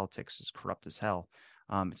knows politics is corrupt as hell.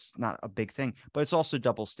 It's not a big thing, but it's also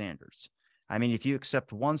double standards. I mean, if you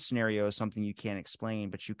accept one scenario as something you can't explain,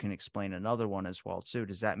 but you can explain another one as well, too,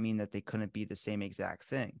 does that mean that they couldn't be the same exact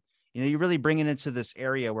thing? You know, you really bring it into this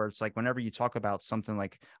area where it's like whenever you talk about something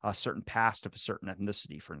like a certain past of a certain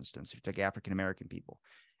ethnicity, for instance, if you take African American people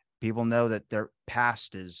know that their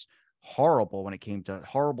past is horrible when it came to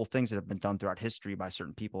horrible things that have been done throughout history by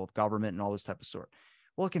certain people of government and all this type of sort.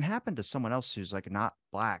 Well, it can happen to someone else who's like not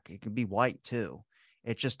black. It can be white too.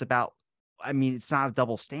 It's just about, I mean, it's not a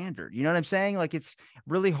double standard. You know what I'm saying? Like it's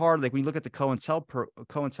really hard. Like when you look at the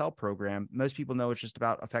COINTEL program, most people know it's just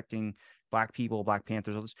about affecting black people, Black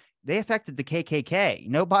Panthers. All this. They affected the KKK.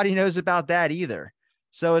 Nobody knows about that either.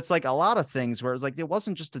 So it's like a lot of things where it's like it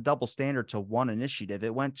wasn't just a double standard to one initiative.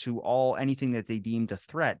 It went to anything that they deemed a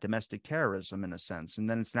threat, domestic terrorism in a sense. And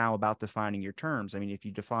then it's now about defining your terms. I mean, if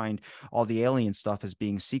you defined all the alien stuff as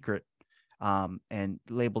being secret, and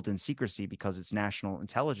labeled in secrecy because it's national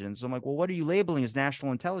intelligence. I'm like, well, what are you labeling as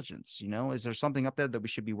national intelligence? You know, is there something up there that we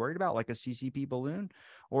should be worried about, like a CCP balloon,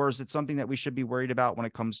 or is it something that we should be worried about when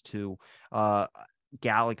it comes to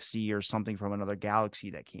galaxy or something from another galaxy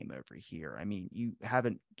that came over here? I mean, they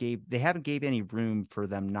haven't gave any room for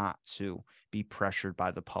them not to be pressured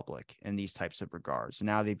by the public in these types of regards. And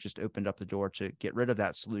now they've just opened up the door to get rid of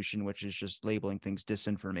that solution, which is just labeling things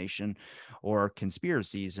disinformation or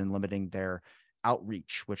conspiracies and limiting their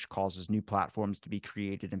outreach, which causes new platforms to be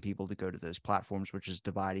created and people to go to those platforms, which is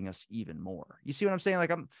dividing us even more. You see what I'm saying?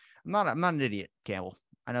 Like I'm not an idiot, Campbell.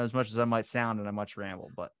 I know as much as I might sound and I much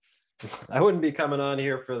ramble, but I wouldn't be coming on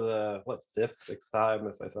here for the fifth, sixth time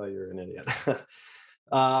if I thought you were an idiot.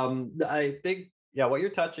 I think, yeah, what you're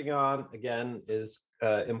touching on again is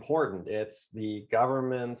important. It's the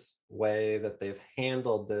government's way that they've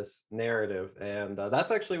handled this narrative, and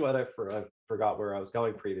that's actually what I forgot where I was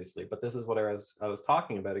going previously. But this is what I was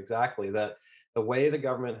talking about exactly. That the way the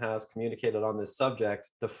government has communicated on this subject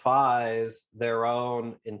defies their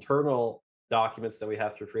own internal documents that we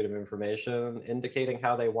have through freedom of information, indicating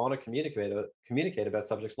how they want to communicate about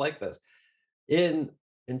subjects like this. In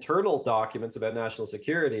internal documents about national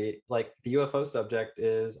security, like the UFO subject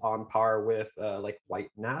is on par with like white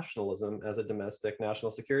nationalism as a domestic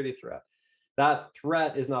national security threat. That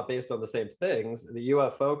threat is not based on the same things. The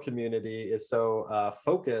UFO community is so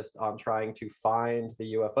focused on trying to find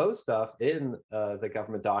the UFO stuff in the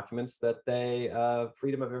government documents that they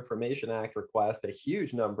Freedom of Information Act request a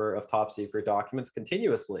huge number of top secret documents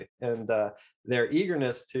continuously. And their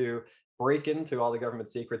eagerness to break into all the government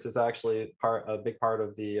secrets is actually a big part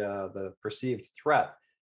of the perceived threat.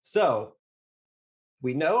 So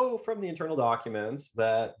we know from the internal documents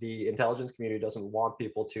that the intelligence community doesn't want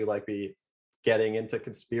people to like be getting into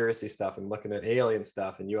conspiracy stuff and looking at alien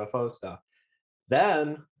stuff and UFO stuff.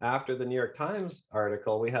 Then, after the New York Times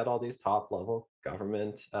article, we had all these top level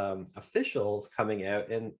government officials coming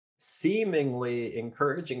out and seemingly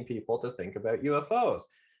encouraging people to think about UFOs.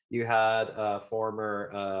 You had a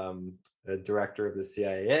former director of the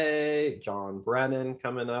CIA, John Brennan,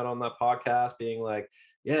 coming out on that podcast being like,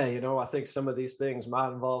 yeah, I think some of these things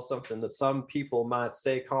might involve something that some people might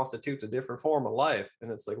say constitutes a different form of life.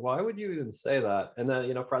 And it's like, why would you even say that? And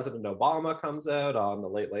then, President Obama comes out on the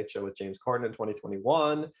Late Late Show with James Corden in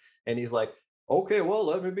 2021, and he's like, okay, well,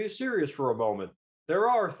 let me be serious for a moment. There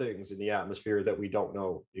are things in the atmosphere that we don't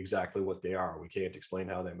know exactly what they are. We can't explain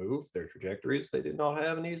how they move, their trajectories. They did not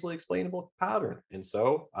have an easily explainable pattern. And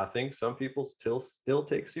so I think some people still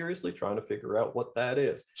take seriously trying to figure out what that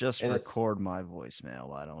is. Just and record my voicemail,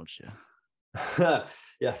 why don't you?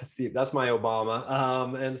 Yeah, Steve, that's my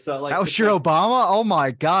Obama. And so that was your Obama? Oh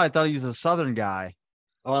my God, I thought he was a Southern guy.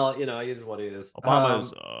 Well, he is what he is. Obama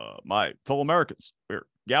is my fellow Americans. We're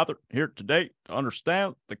gathered here today to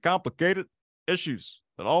understand the complicated issues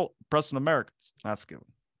that all pressing Americans. That's good.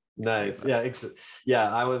 Nice. Yeah.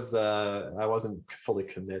 I wasn't fully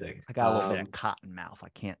committing. I got a little bit of cotton mouth. I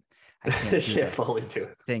can't fully do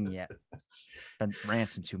it thing yet. Been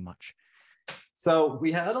ranting too much. So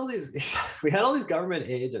we had all these government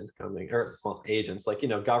agents coming, or agents, like,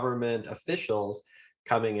 government officials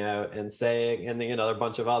coming out and saying, and there are a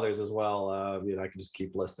bunch of others as well. I can just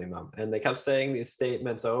keep listing them. And they kept saying these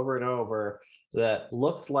statements over and over that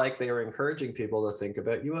looked like they were encouraging people to think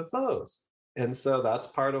about UFOs. And so that's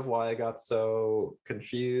part of why I got so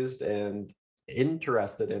confused and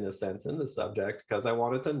interested, in a sense, in the subject, because I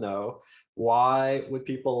wanted to know, why would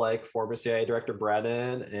people like former CIA Director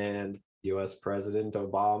Brennan and US President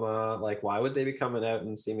Obama, like, why would they be coming out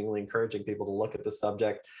and seemingly encouraging people to look at the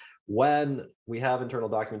subject when we have internal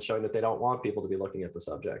documents showing that they don't want people to be looking at the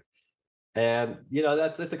subject? And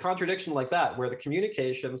it's a contradiction like that, where the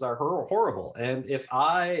communications are horrible. And if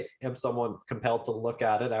I am someone compelled to look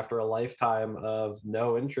at it after a lifetime of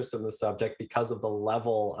no interest in the subject because of the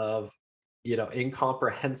level of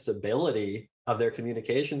incomprehensibility of their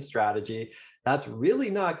communication strategy, that's really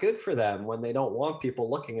not good for them when they don't want people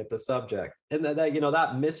looking at the subject. And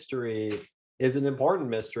that mystery is an important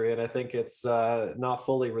mystery, and I think it's not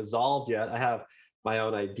fully resolved yet. I have my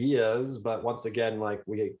own ideas, but once again, like,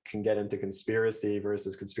 we can get into conspiracy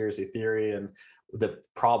versus conspiracy theory and the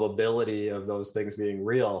probability of those things being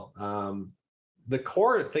real. The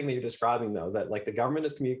core thing that you're describing, though, that like the government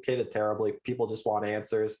has communicated terribly, people just want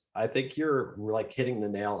answers, I think you're like hitting the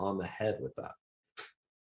nail on the head with that.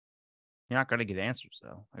 You're not going to get answers,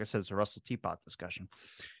 though. Like I said, it's a Russell Teapot discussion.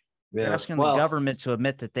 Yeah. You're asking the government to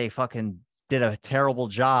admit that they fucking did a terrible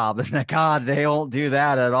job, and that, God, they won't do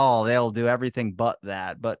that at all. They'll do everything but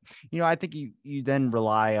that. But I think you then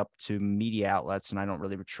rely up to media outlets, and I don't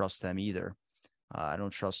really trust them either. I don't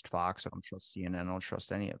trust Fox. I don't trust CNN. I don't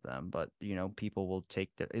trust any of them. But people will take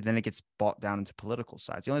then it gets bought down into political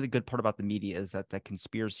sides. The only good part about the media is that the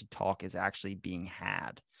conspiracy talk is actually being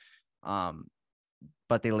had,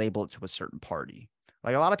 but they label it to a certain party.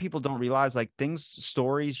 Like, a lot of people don't realize, like,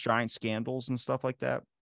 stories, giant scandals and stuff like that.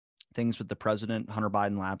 Things with the president, Hunter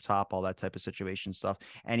Biden laptop, all that type of situation stuff,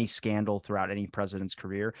 any scandal throughout any president's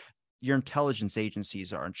career, your intelligence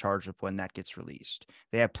agencies are in charge of when that gets released.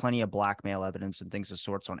 They have plenty of blackmail evidence and things of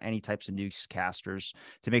sorts on any types of newscasters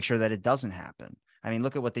to make sure that it doesn't happen. I mean,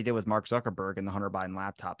 look at what they did with Mark Zuckerberg in the Hunter Biden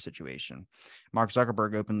laptop situation. Mark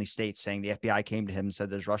Zuckerberg openly states, saying the FBI came to him and said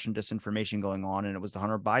there's Russian disinformation going on, and it was the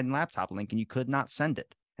Hunter Biden laptop link, and you could not send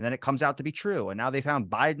it. And then it comes out to be true. And now they found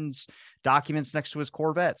Biden's documents next to his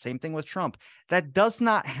Corvette. Same thing with Trump. That does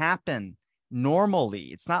not happen normally.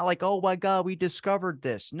 It's not like, oh my God, we discovered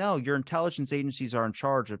this. No, your intelligence agencies are in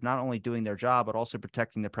charge of not only doing their job, but also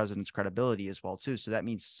protecting the president's credibility as well, too. So that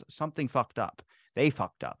means something fucked up. They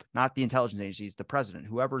fucked up, not the intelligence agencies, the president,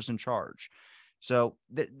 whoever's in charge. So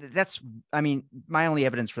that's, I mean, my only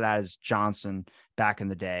evidence for that is Johnson back in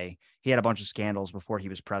the day. He had a bunch of scandals before he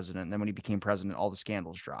was president. And then when he became president, all the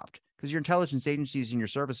scandals dropped, because your intelligence agencies and your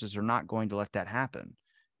services are not going to let that happen.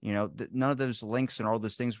 None of those links and all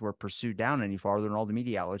those things were pursued down any farther, and all the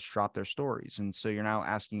media outlets dropped their stories. And so you're now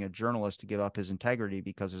asking a journalist to give up his integrity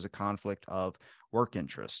because there's a conflict of work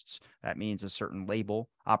interests. That means a certain label,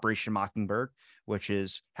 Operation Mockingbird, which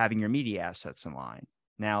is having your media assets in line.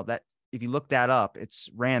 Now, that, if you look that up, it's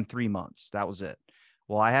ran 3 months. That was it.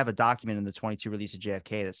 Well, I have a document in the 22 release of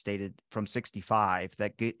JFK that stated from 65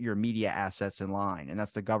 that get your media assets in line. And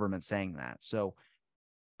that's the government saying that. So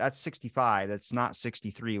that's 65. That's not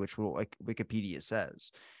 63, which like Wikipedia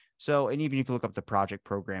says. So, and even if you look up the project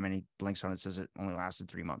program, any links on it says it only lasted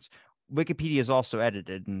 3 months. Wikipedia is also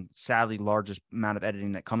edited, and sadly, largest amount of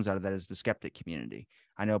editing that comes out of that is the skeptic community.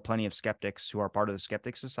 I know plenty of skeptics who are part of the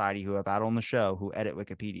Skeptic Society who have out on the show who edit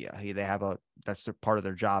Wikipedia. They have that's part of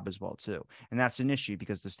their job as well too. And that's an issue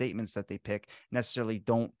because the statements that they pick necessarily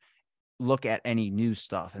don't look at any new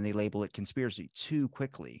stuff, and they label it conspiracy too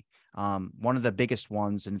quickly. One of the biggest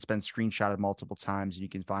ones, and it's been screenshotted multiple times, and you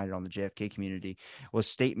can find it on the JFK community, was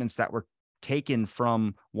statements that were taken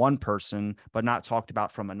from one person but not talked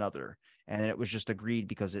about from another. And it was just agreed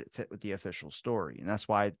because it fit with the official story. And that's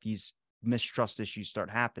why these mistrust issues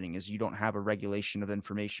start happening, is you don't have a regulation of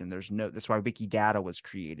information. That's why Wikidata was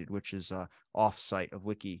created, which is a offsite of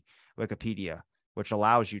Wikipedia, which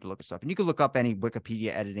allows you to look at stuff. And you can look up any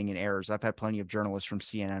Wikipedia editing and errors. I've had plenty of journalists from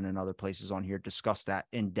CNN and other places on here discuss that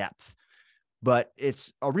in depth. But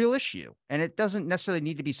it's a real issue. And it doesn't necessarily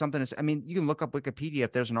need to be something that's, I mean, you can look up Wikipedia.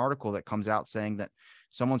 If there's an article that comes out saying that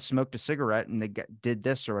someone smoked a cigarette and they did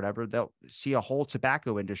this or whatever, they'll see a whole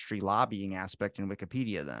tobacco industry lobbying aspect in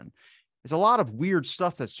Wikipedia then. It's a lot of weird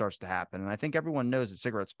stuff that starts to happen. And I think everyone knows that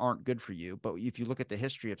cigarettes aren't good for you. But if you look at the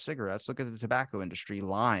history of cigarettes, look at the tobacco industry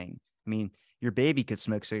lying. I mean, your baby could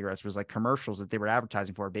smoke cigarettes. It was like commercials that they were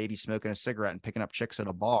advertising for a baby smoking a cigarette and picking up chicks at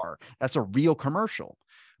a bar. That's a real commercial.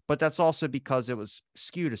 But that's also because it was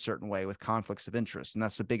skewed a certain way with conflicts of interest. And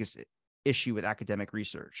that's the biggest issue with academic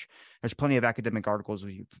research. There's plenty of academic articles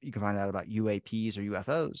you can find out about UAPs or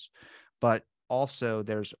UFOs, but also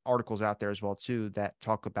there's articles out there as well too that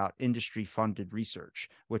talk about industry funded research,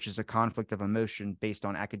 which is a conflict of emotion based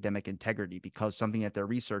on academic integrity, because something that they're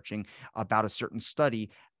researching about a certain study,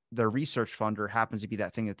 their research funder happens to be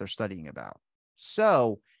that thing that they're studying about.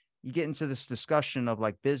 So you get into this discussion of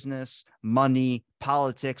like business, money,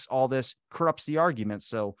 politics, all this corrupts the argument.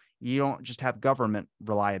 So you don't just have government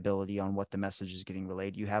reliability on what the message is getting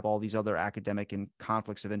relayed. You have all these other academic and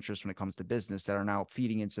conflicts of interest when it comes to business that are now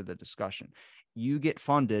feeding into the discussion. You get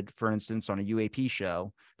funded, for instance, on a UAP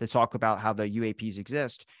show to talk about how the UAPs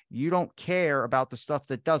exist. You don't care about the stuff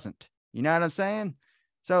that doesn't. You know what I'm saying?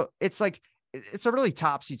 So it's like, it's a really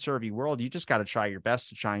topsy-turvy world. You just got to try your best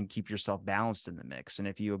to try and keep yourself balanced in the mix. And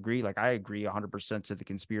if you agree, like I agree 100% to the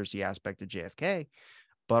conspiracy aspect of JFK,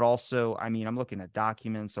 but also, I mean, I'm looking at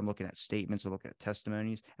documents, I'm looking at statements, I'm looking at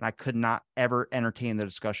testimonies, and I could not ever entertain the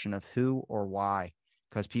discussion of who or why,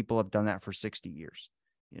 because people have done that for 60 years.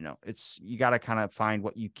 You got to kind of find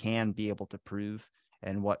what you can be able to prove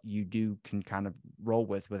and what you can kind of roll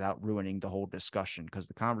with without ruining the whole discussion, because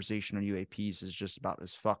the conversation on UAPs is just about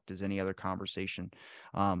as fucked as any other conversation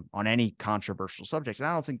on any controversial subject. And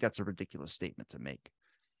I don't think that's a ridiculous statement to make.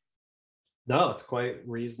 No, it's quite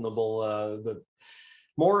reasonable. The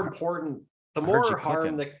more important, the more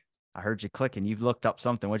harm that I heard you clicking. You've looked up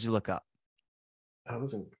something. What'd you look up? I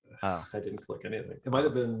didn't click anything. It might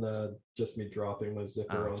have been just me dropping my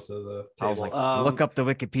zipper onto the table. I was like, look up the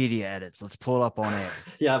Wikipedia edits. Let's pull it up on air.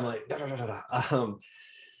 Yeah, I'm like, the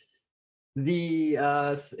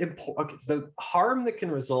harm that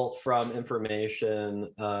can result from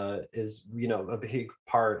information is, a big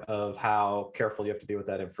part of how careful you have to be with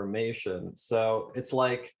that information. So it's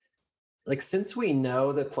like since we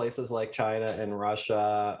know that places like China and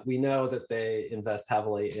Russia, we know that they invest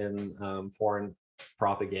heavily in foreign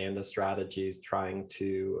propaganda strategies trying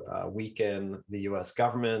to weaken the US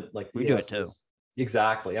government. Like we do it too.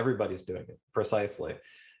 Exactly. Everybody's doing it. Precisely.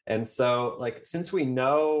 And so since we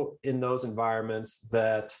know in those environments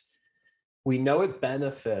that we know it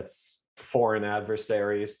benefits foreign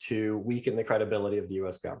adversaries to weaken the credibility of the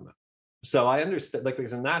US government. So I understand,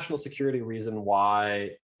 there's a national security reason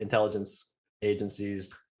why intelligence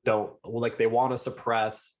agencies don't, they want to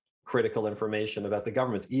suppress critical information about the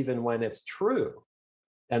governments, even when it's true.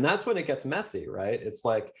 And that's when it gets messy, right? It's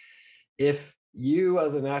like, if you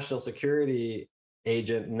as a national security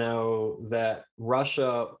agent know that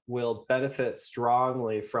Russia will benefit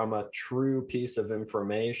strongly from a true piece of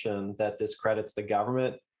information that discredits the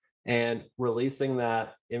government, and releasing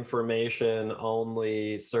that information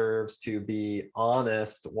only serves to be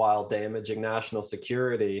honest while damaging national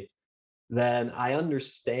security, then I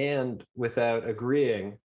understand without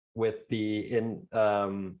agreeing with the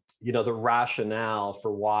rationale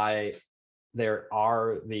for why there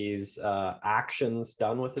are these actions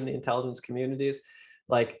done within the intelligence communities.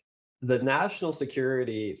 Like, the national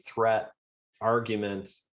security threat argument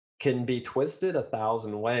can be twisted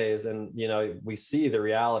 1,000 ways. And, we see the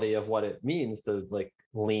reality of what it means to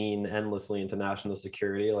lean endlessly into national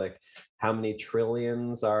security. Like, how many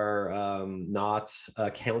trillions are not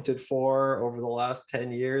accounted for over the last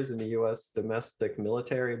 10 years in the US domestic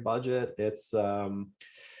military budget? It's a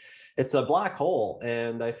black hole.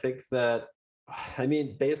 And I think that,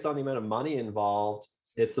 based on the amount of money involved,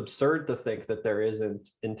 it's absurd to think that there isn't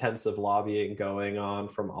intensive lobbying going on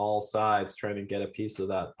from all sides trying to get a piece of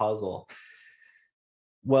that puzzle.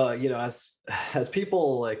 Well, as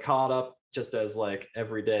people like caught up just as like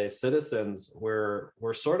everyday citizens, we're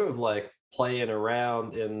sort of like playing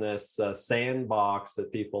around in this sandbox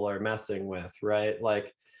that people are messing with, right?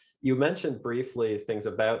 Like you mentioned briefly things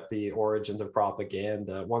about the origins of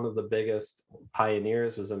propaganda. One of the biggest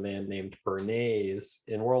pioneers was a man named Bernays.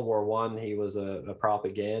 In World War One, he was a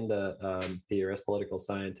propaganda theorist, political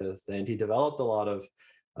scientist, and he developed a lot of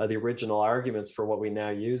the original arguments for what we now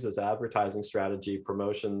use as advertising strategy,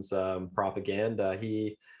 promotions, propaganda.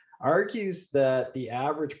 He argues that the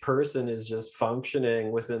average person is just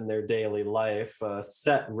functioning within their daily life,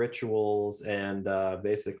 set rituals, and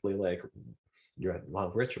basically like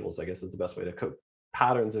rituals, I guess is the best way to cope,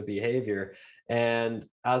 patterns of behavior. And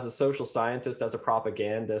as a social scientist, as a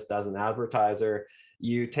propagandist, as an advertiser,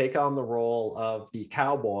 you take on the role of the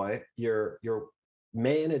cowboy. You're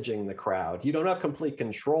managing the crowd. You don't have complete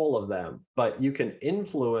control of them, but you can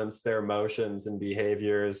influence their emotions and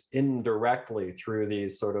behaviors indirectly through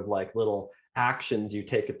these sort of like little actions you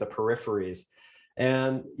take at the peripheries.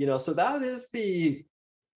 And, so that is the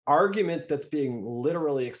argument that's being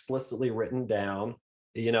literally explicitly written down,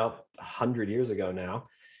 100 years ago now.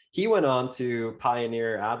 He went on to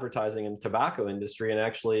pioneer advertising in the tobacco industry and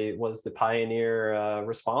actually was the pioneer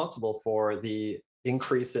responsible for the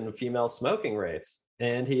increase in female smoking rates.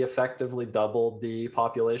 And he effectively doubled the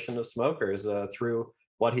population of smokers through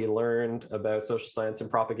what he learned about social science and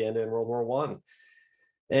propaganda in World War One.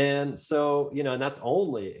 And so, and that's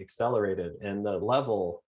only accelerated. And the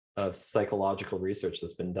level of psychological research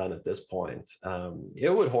that's been done at this point,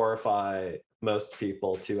 it would horrify most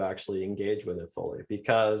people to actually engage with it fully,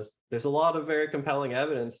 because there's a lot of very compelling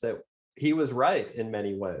evidence that he was right in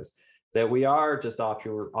many ways, that we are just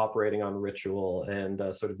operating on ritual and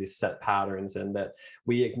sort of these set patterns, and that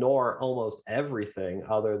we ignore almost everything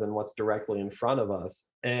other than what's directly in front of us.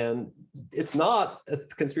 And it's not a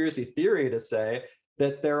conspiracy theory to say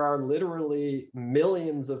that there are literally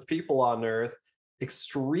millions of people on Earth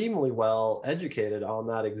extremely well educated on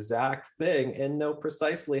that exact thing and know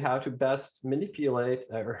precisely how to best manipulate,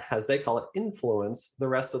 or as they call it, influence the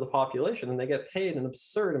rest of the population. And they get paid an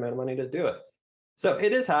absurd amount of money to do it. So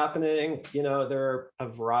it is happening. There are a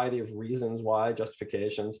variety of reasons why,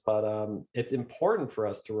 justifications, but it's important for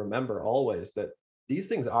us to remember always that these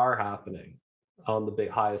things are happening on the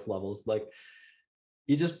highest levels. Like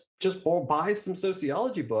you just buy some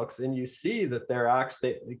sociology books and you see that they're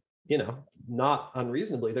actually, not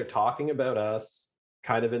unreasonably, they're talking about us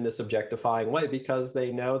kind of in this objectifying way because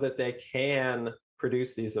they know that they can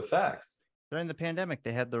produce these effects. During the pandemic,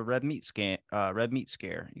 they had the red meat scare.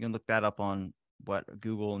 You can look that up on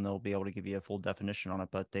Google, and they'll be able to give you a full definition on it.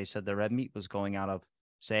 But they said the red meat was going out of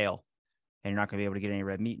sale, and you're not going to be able to get any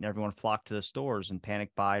red meat. And everyone flocked to the stores and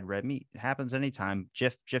panic buyed red meat. It happens anytime.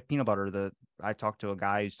 Jif peanut butter. I talked to a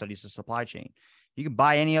guy who studies the supply chain. You can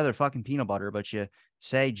buy any other fucking peanut butter, but you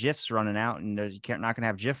say Jif's running out and you're not going to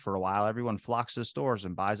have Jif for a while. Everyone flocks to the stores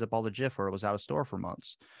and buys up all the Jif, or it was out of store for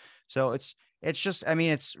months. So it's just,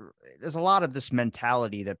 there's a lot of this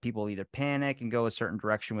mentality that people either panic and go a certain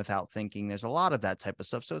direction without thinking. There's a lot of that type of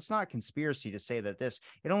stuff. So it's not a conspiracy to say that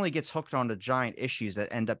it only gets hooked onto giant issues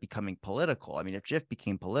that end up becoming political. I mean, if Jif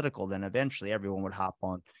became political, then eventually everyone would hop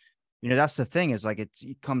on. That's the thing, is like it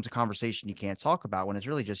comes a conversation you can't talk about when it's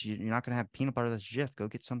really just, you're not going to have peanut butter that's Jif. Go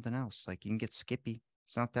get something else. Like you can get Skippy.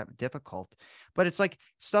 It's not that difficult. But it's like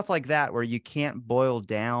stuff like that where you can't boil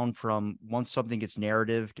down from once something gets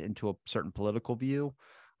narratived into a certain political view.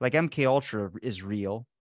 Like MK Ultra is real.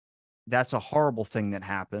 That's a horrible thing that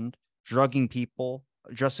happened. Drugging people,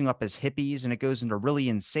 dressing up as hippies, and it goes into really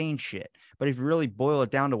insane shit. But if you really boil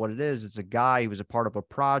it down to what it is, it's a guy who was a part of a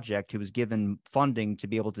project who was given funding to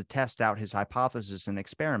be able to test out his hypothesis and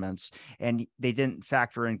experiments. And they didn't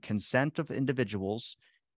factor in consent of individuals.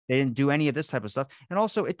 They didn't do any of this type of stuff. And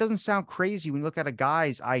also, it doesn't sound crazy when you look at a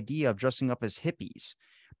guy's idea of dressing up as hippies.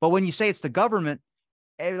 But when you say it's the government,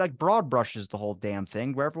 it like broad brushes the whole damn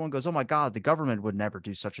thing, where everyone goes, oh my God, the government would never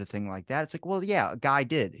do such a thing like that. It's like, well, yeah, a guy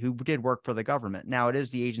who did work for the government. Now it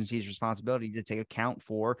is the agency's responsibility to take account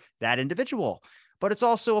for that individual. But it's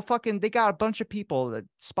also they got a bunch of people that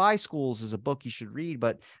Spy Schools is a book you should read.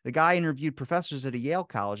 But the guy interviewed professors at a Yale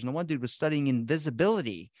college, and the one dude was studying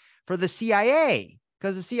invisibility for the CIA,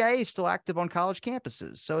 because the CIA is still active on college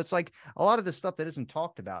campuses. So it's like a lot of the stuff that isn't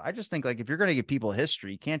talked about. I just think, like, if you're going to give people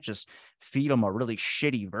history, you can't just feed them a really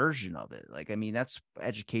shitty version of it. Like, I mean, that's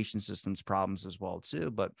education systems problems as well, too.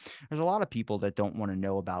 But there's a lot of people that don't want to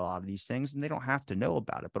know about a lot of these things, and they don't have to know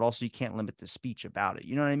about it. But also, you can't limit the speech about it.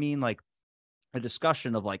 You know what I mean? Like, a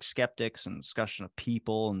discussion of like skeptics and discussion of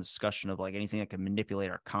people and discussion of like anything that can manipulate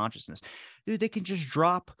our consciousness. Dude, they can just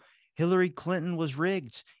drop Hillary Clinton was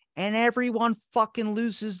rigged and everyone fucking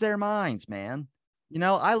loses their minds, man. You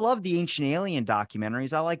know, I love the Ancient Alien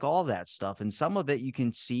documentaries. I like all that stuff. And some of it you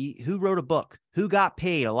can see who wrote a book, who got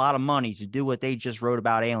paid a lot of money to do what they just wrote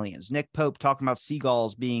about aliens. Nick Pope talking about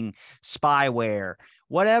seagulls being spyware,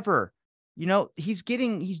 whatever. You know, he's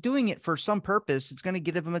doing it for some purpose. It's going to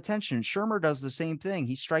give him attention. Shermer does the same thing.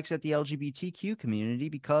 He strikes at the LGBTQ community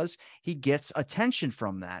because he gets attention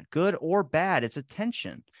from that, good or bad. It's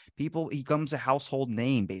attention. People, he becomes a household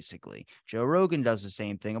name, basically. Joe Rogan does the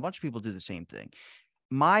same thing. A bunch of people do the same thing.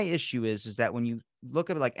 My issue is that when you look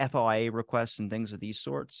at like FOIA requests and things of these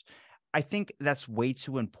sorts, I think that's way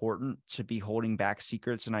too important to be holding back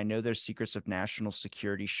secrets. And I know there's secrets of national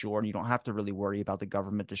security, sure. And you don't have to really worry about the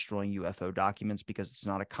government destroying UFO documents because it's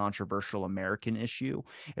not a controversial American issue.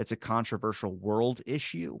 It's a controversial world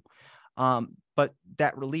issue. But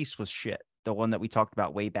that release was shit. The one that we talked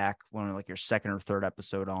about way back when, like your second or third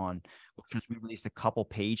episode on, which was we released a couple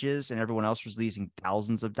pages and everyone else was releasing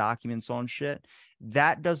thousands of documents on shit.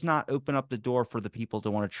 That does not open up the door for the people to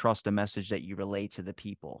want to trust a message that you relay to the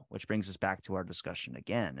people, which brings us back to our discussion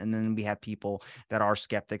again. And then we have people that are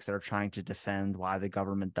skeptics that are trying to defend why the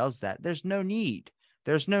government does that. There's no need.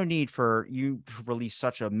 There's no need for you to release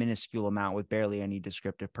such a minuscule amount with barely any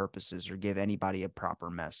descriptive purposes or give anybody a proper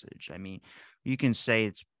message. I mean, you can say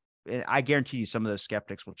it's, I guarantee you some of those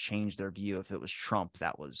skeptics will change their view if it was Trump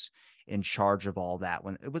that was in charge of all that.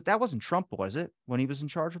 When it was, that wasn't Trump, was it? When he was in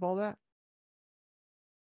charge of all that?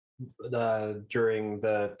 During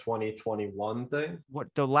the 2021 thing. What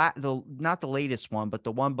the not the latest one, but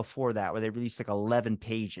the one before that, where they released like 11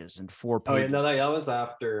 pages and 4 pages. Oh yeah, no, that was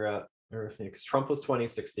after because Trump was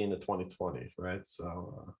 2016 to 2020, right?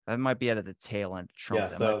 So that might be out of the tail end of Trump. Yeah.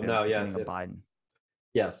 That So might be no, at the yeah, beginning of Biden.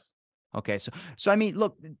 Yes. Okay, so I mean,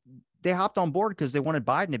 look, they hopped on board because they wanted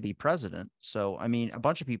Biden to be president. So I mean, a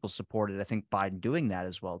bunch of people supported, I think, Biden doing that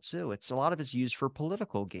as well too. It's a lot of it's used for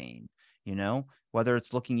political gain, you know, whether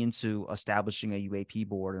it's looking into establishing a UAP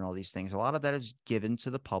board and all these things. A lot of that is given to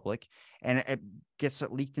the public, and it gets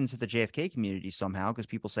leaked into the JFK community somehow because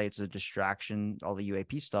people say it's a distraction, all the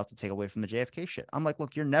UAP stuff to take away from the JFK shit. I'm like,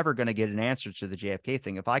 look, you're never going to get an answer to the JFK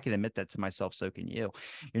thing. If I can admit that to myself, so can you.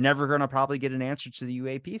 You're never going to probably get an answer to the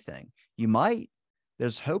UAP thing. You might.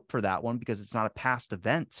 There's hope for that one because it's not a past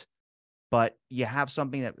event, but you have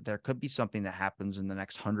something that there could be something that happens in the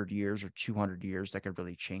next 100 years or 200 years that could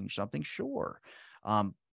really change something. Sure.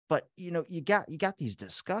 But you know, you got these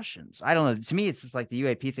discussions. I don't know. To me, it's just like the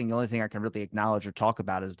UAP thing. The only thing I can really acknowledge or talk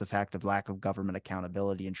about is the fact of lack of government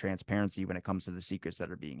accountability and transparency when it comes to the secrets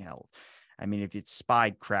that are being held. I mean, if it's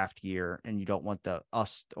spy craft gear and you don't want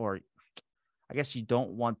or I guess you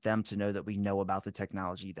don't want them to know that we know about the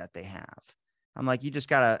technology that they have. I'm like, you just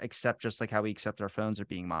got to accept, just like how we accept our phones are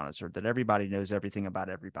being monitored, that everybody knows everything about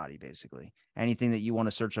everybody, basically. Anything that you want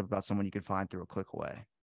to search up about someone, you can find through a click away.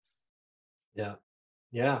 Yeah.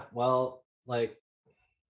 Yeah. Well, like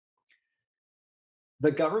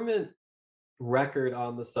the government record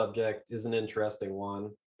on the subject is an interesting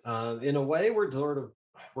one. In a way, we're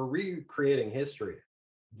recreating history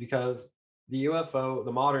because the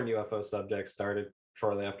modern UFO subject started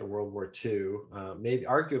shortly after World War II, maybe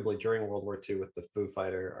arguably during World War II with the Foo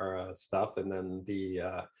Fighter stuff, and then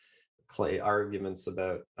the arguments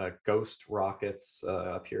about ghost rockets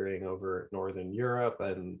appearing over Northern Europe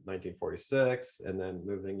in 1946, and then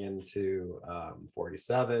moving into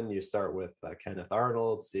 47, you start with Kenneth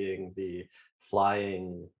Arnold seeing the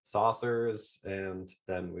flying saucers, and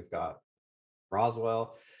then we've got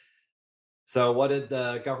Roswell. So what did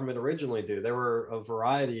the government originally do? There were a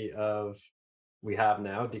variety of, we have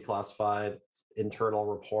now declassified internal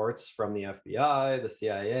reports from the FBI, the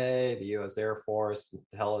CIA, the US Air Force,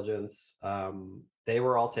 intelligence. They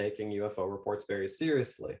were all taking UFO reports very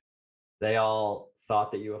seriously. They all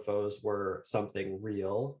thought that UFOs were something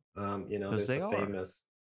real. There's the famous,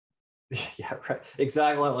 yeah, right,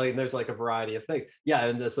 exactly. And there's like a variety of things. Yeah,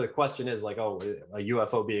 and so the question is like, oh, a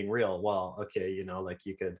UFO being real? Well, okay, like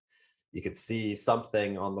you could see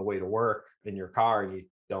something on the way to work in your car and you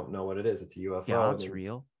don't know what it is. It's a UFO. Yeah, it's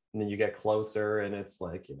real. And then you get closer and it's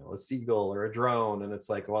like, a seagull or a drone. And it's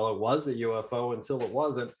like, well, it was a UFO until it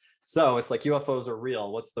wasn't. So it's like UFOs are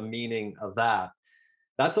real. What's the meaning of that?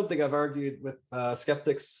 That's something I've argued with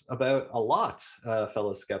skeptics about a lot,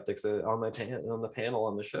 fellow skeptics on the panel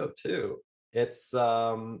on the show too. It's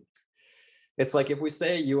like if we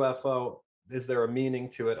say UFO, is there a meaning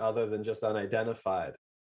to it other than just unidentified?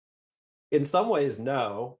 In some ways,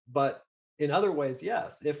 no, but in other ways,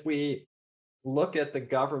 yes. If we look at the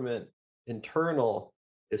government internal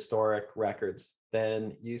historic records,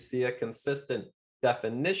 then you see a consistent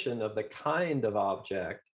definition of the kind of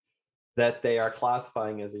object that they are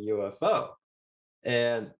classifying as a UFO.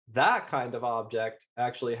 And that kind of object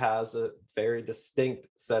actually has a very distinct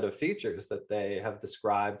set of features that they have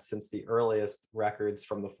described since the earliest records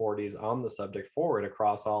from the 40s on the subject forward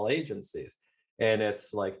across all agencies. And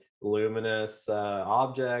it's like luminous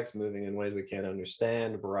objects moving in ways we can't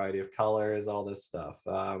understand, a variety of colors, all this stuff.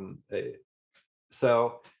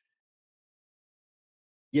 So,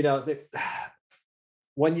 you know,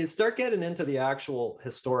 when you start getting into the actual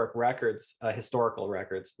historical records,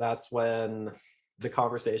 that's when the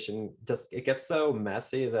conversation just it gets so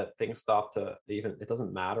messy that things stop to even it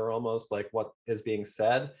doesn't matter almost like what is being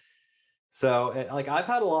said. So like I've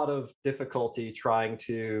had a lot of difficulty trying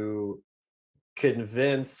to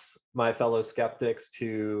convince my fellow skeptics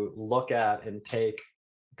to look at and take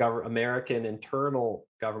American internal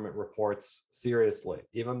government reports seriously,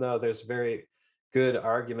 even though there's very good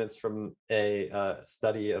arguments from a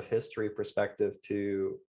study of history perspective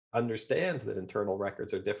to understand that internal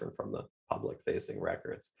records are different from the public facing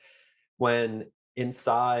records. When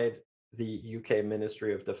inside the UK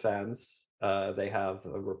Ministry of Defense, they have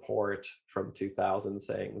a report from 2000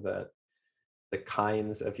 saying that the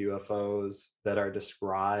kinds of UFOs that are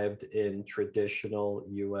described in traditional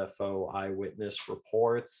UFO eyewitness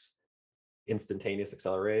reports, instantaneous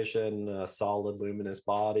acceleration, a solid luminous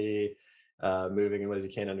body, moving in ways you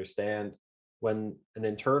can't understand. When an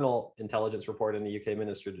internal intelligence report in the UK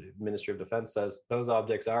Ministry of Defense says those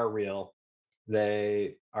objects are real,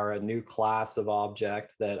 they are a new class of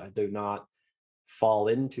object that do not fall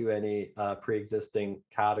into any pre-existing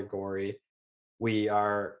category. We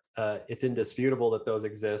are it's indisputable that those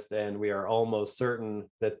exist, and we are almost certain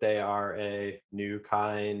that they are a new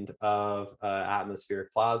kind of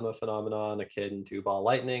atmospheric plasma phenomenon akin to ball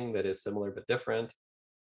lightning that is similar but different.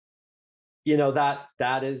 You know, that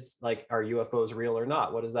is like, are UFOs real or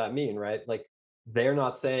not? What does that mean, right? Like, they're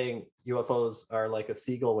not saying UFOs are like a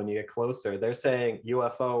seagull when you get closer. They're saying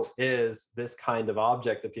UFO is this kind of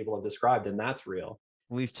object that people have described, and that's real.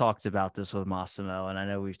 We've talked about this with Massimo, and I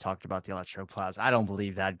know we've talked about the electroplasm. I don't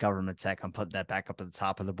believe that government tech. I'm putting that back up at the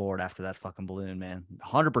top of the board after that fucking balloon, man.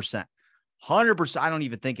 100%. 100%. I don't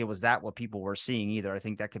even think it was that what people were seeing either. I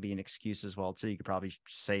think that could be an excuse as well, too. You could probably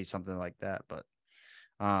say something like that, but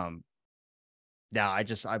um, yeah,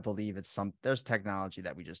 I believe there's technology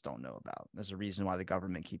that we just don't know about. There's a reason why the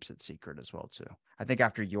government keeps it secret as well, too. I think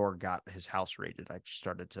after York got his house raided, I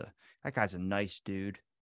started to, that guy's a nice dude.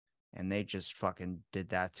 And they just fucking did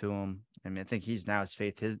that to him. I mean, I think his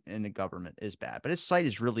faith in the government is bad, but his site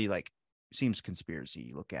is really like, seems conspiracy.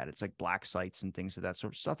 You look at it, it's like black sites and things of that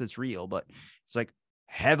sort of stuff that's real, but it's like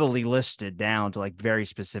heavily listed down to like very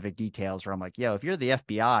specific details where I'm like, yo, if you're the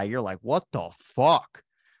FBI, you're like, what the fuck?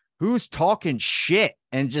 Who's talking shit?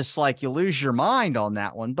 And just like you lose your mind on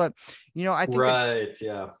that one. But, I think Right,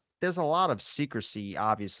 yeah. there's a lot of secrecy,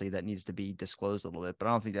 obviously, that needs to be disclosed a little bit, but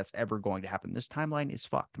I don't think that's ever going to happen. This timeline is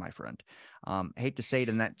fucked, my friend. I hate to say it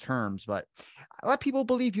in that terms, but let people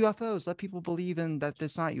believe UFOs. Let people believe in that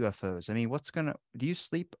it's not UFOs. I mean, do you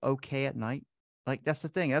sleep okay at night? Like, that's the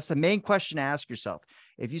thing. That's the main question to ask yourself.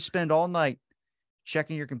 If you spend all night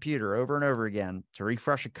checking your computer over and over again to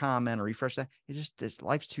refresh a comment or refresh that,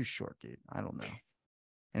 life's too short, dude. I don't know.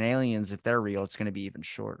 And aliens, if they're real, it's going to be even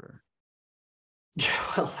shorter. Yeah,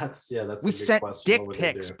 well, that's a We good sent question. What dick would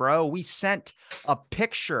they pics, do? bro. We sent a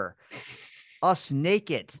picture, us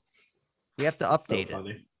naked. We have to That's so update it.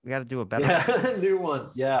 funny. We got to do a better one. Yeah, new one.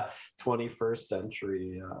 Yeah, 21st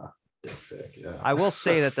century dick pic. Yeah. I will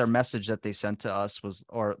say that their message that they sent to us was,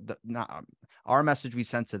 or not our message we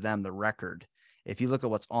sent to them, the record. If you look at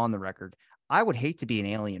what's on the record, I would hate to be an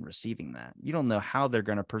alien receiving that. You don't know how they're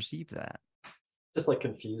going to perceive that. Just like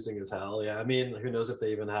confusing as hell. Yeah, I mean, who knows if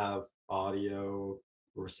they even have audio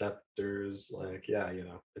receptors? Like, yeah,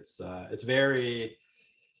 it's very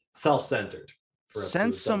self-centered for us to Send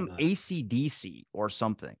have done some that. AC/DC or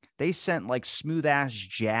something. They sent like smooth ass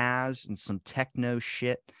jazz and some techno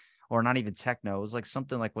shit, or not even techno. It was like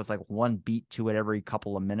something like with like one beat to it every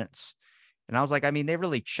couple of minutes. And I was like, I mean, they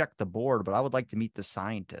really checked the board, but I would like to meet the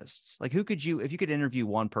scientists. Like, if you could interview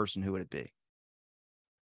one person, who would it be?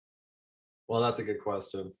 Well, that's a good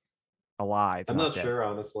question. Alive, I'm not not dead. sure,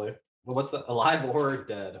 honestly. Well, what's that? Alive or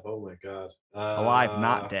dead? Oh my god. Alive,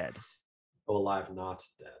 not dead. Alive, not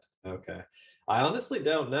dead. Okay. I honestly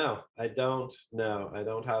don't know. I don't know. I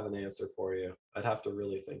don't have an answer for you. I'd have to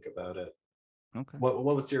really think about it. Okay. What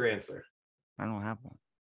was your answer? I don't have one.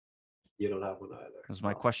 You don't have one either. That's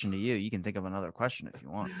my Oh. question to you. You can think of another question if you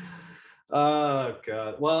want. Oh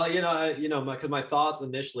God. Well, because my thoughts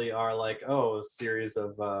initially are like, oh, a series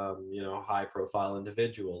of high profile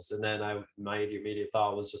individuals, and then my immediate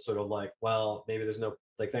thought was just sort of like, well, maybe there's no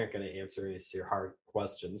like they aren't going to answer any hard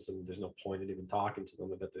questions, and there's no point in even talking to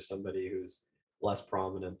them. I bet there's somebody who's less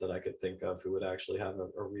prominent that I could think of who would actually have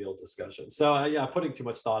a real discussion. So yeah, putting too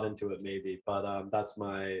much thought into it maybe, but that's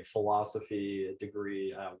my philosophy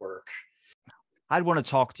degree at work. I'd want to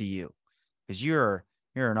talk to you because you're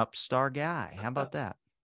an upstart guy. How about that?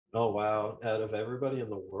 Oh wow! Out of everybody in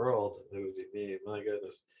the world, it would be me. My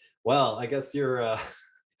goodness. Well, I guess you're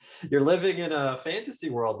you're living in a fantasy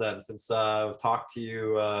world then, since I've talked to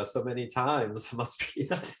you so many times. Must be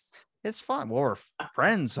nice. It's fun. Well, we're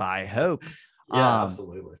friends, I hope. Yeah, Um,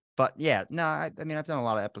 absolutely. but yeah, no, I mean, I've done a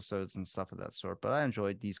lot of episodes and stuff of that sort, but I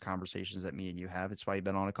enjoyed these conversations that me and you have. It's why you've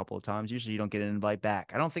been on a couple of times. Usually you don't get an invite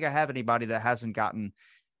back. I don't think I have anybody that hasn't gotten.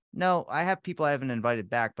 No, I have people I haven't invited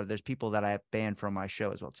back, but there's people that I have banned from my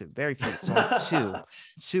show as well too. Very few. It's only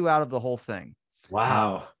two out of the whole thing.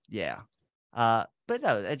 Wow. Yeah. But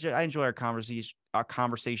no, I enjoy our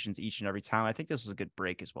conversations each and every time. I think this was a good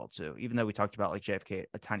break as well too. Even though we talked about like JFK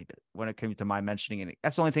a tiny bit when it came to my mentioning it,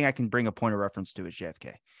 that's the only thing I can bring a point of reference to is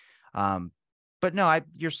JFK. But no,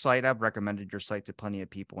 your site, I've recommended your site to plenty of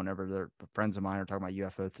people whenever they're friends of mine are talking about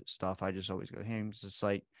UFO stuff. I just always go, hey, it's a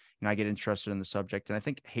site. I get interested in the subject. And I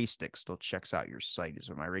think Haystick still checks out your site as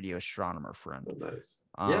my radio astronomer friend. Oh, nice.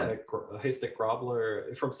 Yeah, Haystack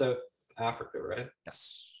Grobler from South Africa, right?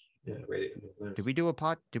 Yes. Yeah, radio. Nice. Did we do a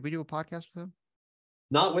podcast with him?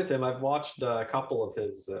 Not with him. I've watched a couple of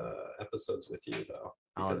his episodes with you though,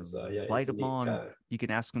 because yeah, Invite he's a him neat on. guy. You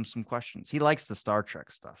can ask him some questions. He likes the Star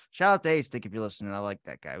Trek stuff. Shout out to Haystick if you're listening. I like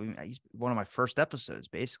that guy. He's one of my first episodes,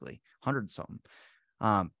 basically 100 something.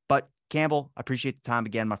 But Campbell, I appreciate the time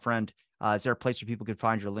again, my friend. Is there a place where people can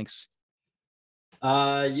find your links?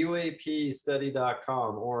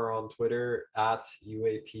 UAPstudy.com or on Twitter at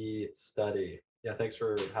UAPstudy. Yeah, thanks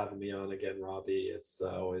for having me on again, Robbie. It's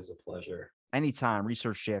always a pleasure. Anytime.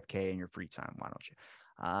 Research JFK in your free time. Why don't you?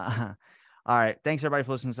 All right. Thanks, everybody,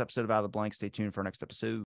 for listening to this episode of Out of the Blank. Stay tuned for our next episode.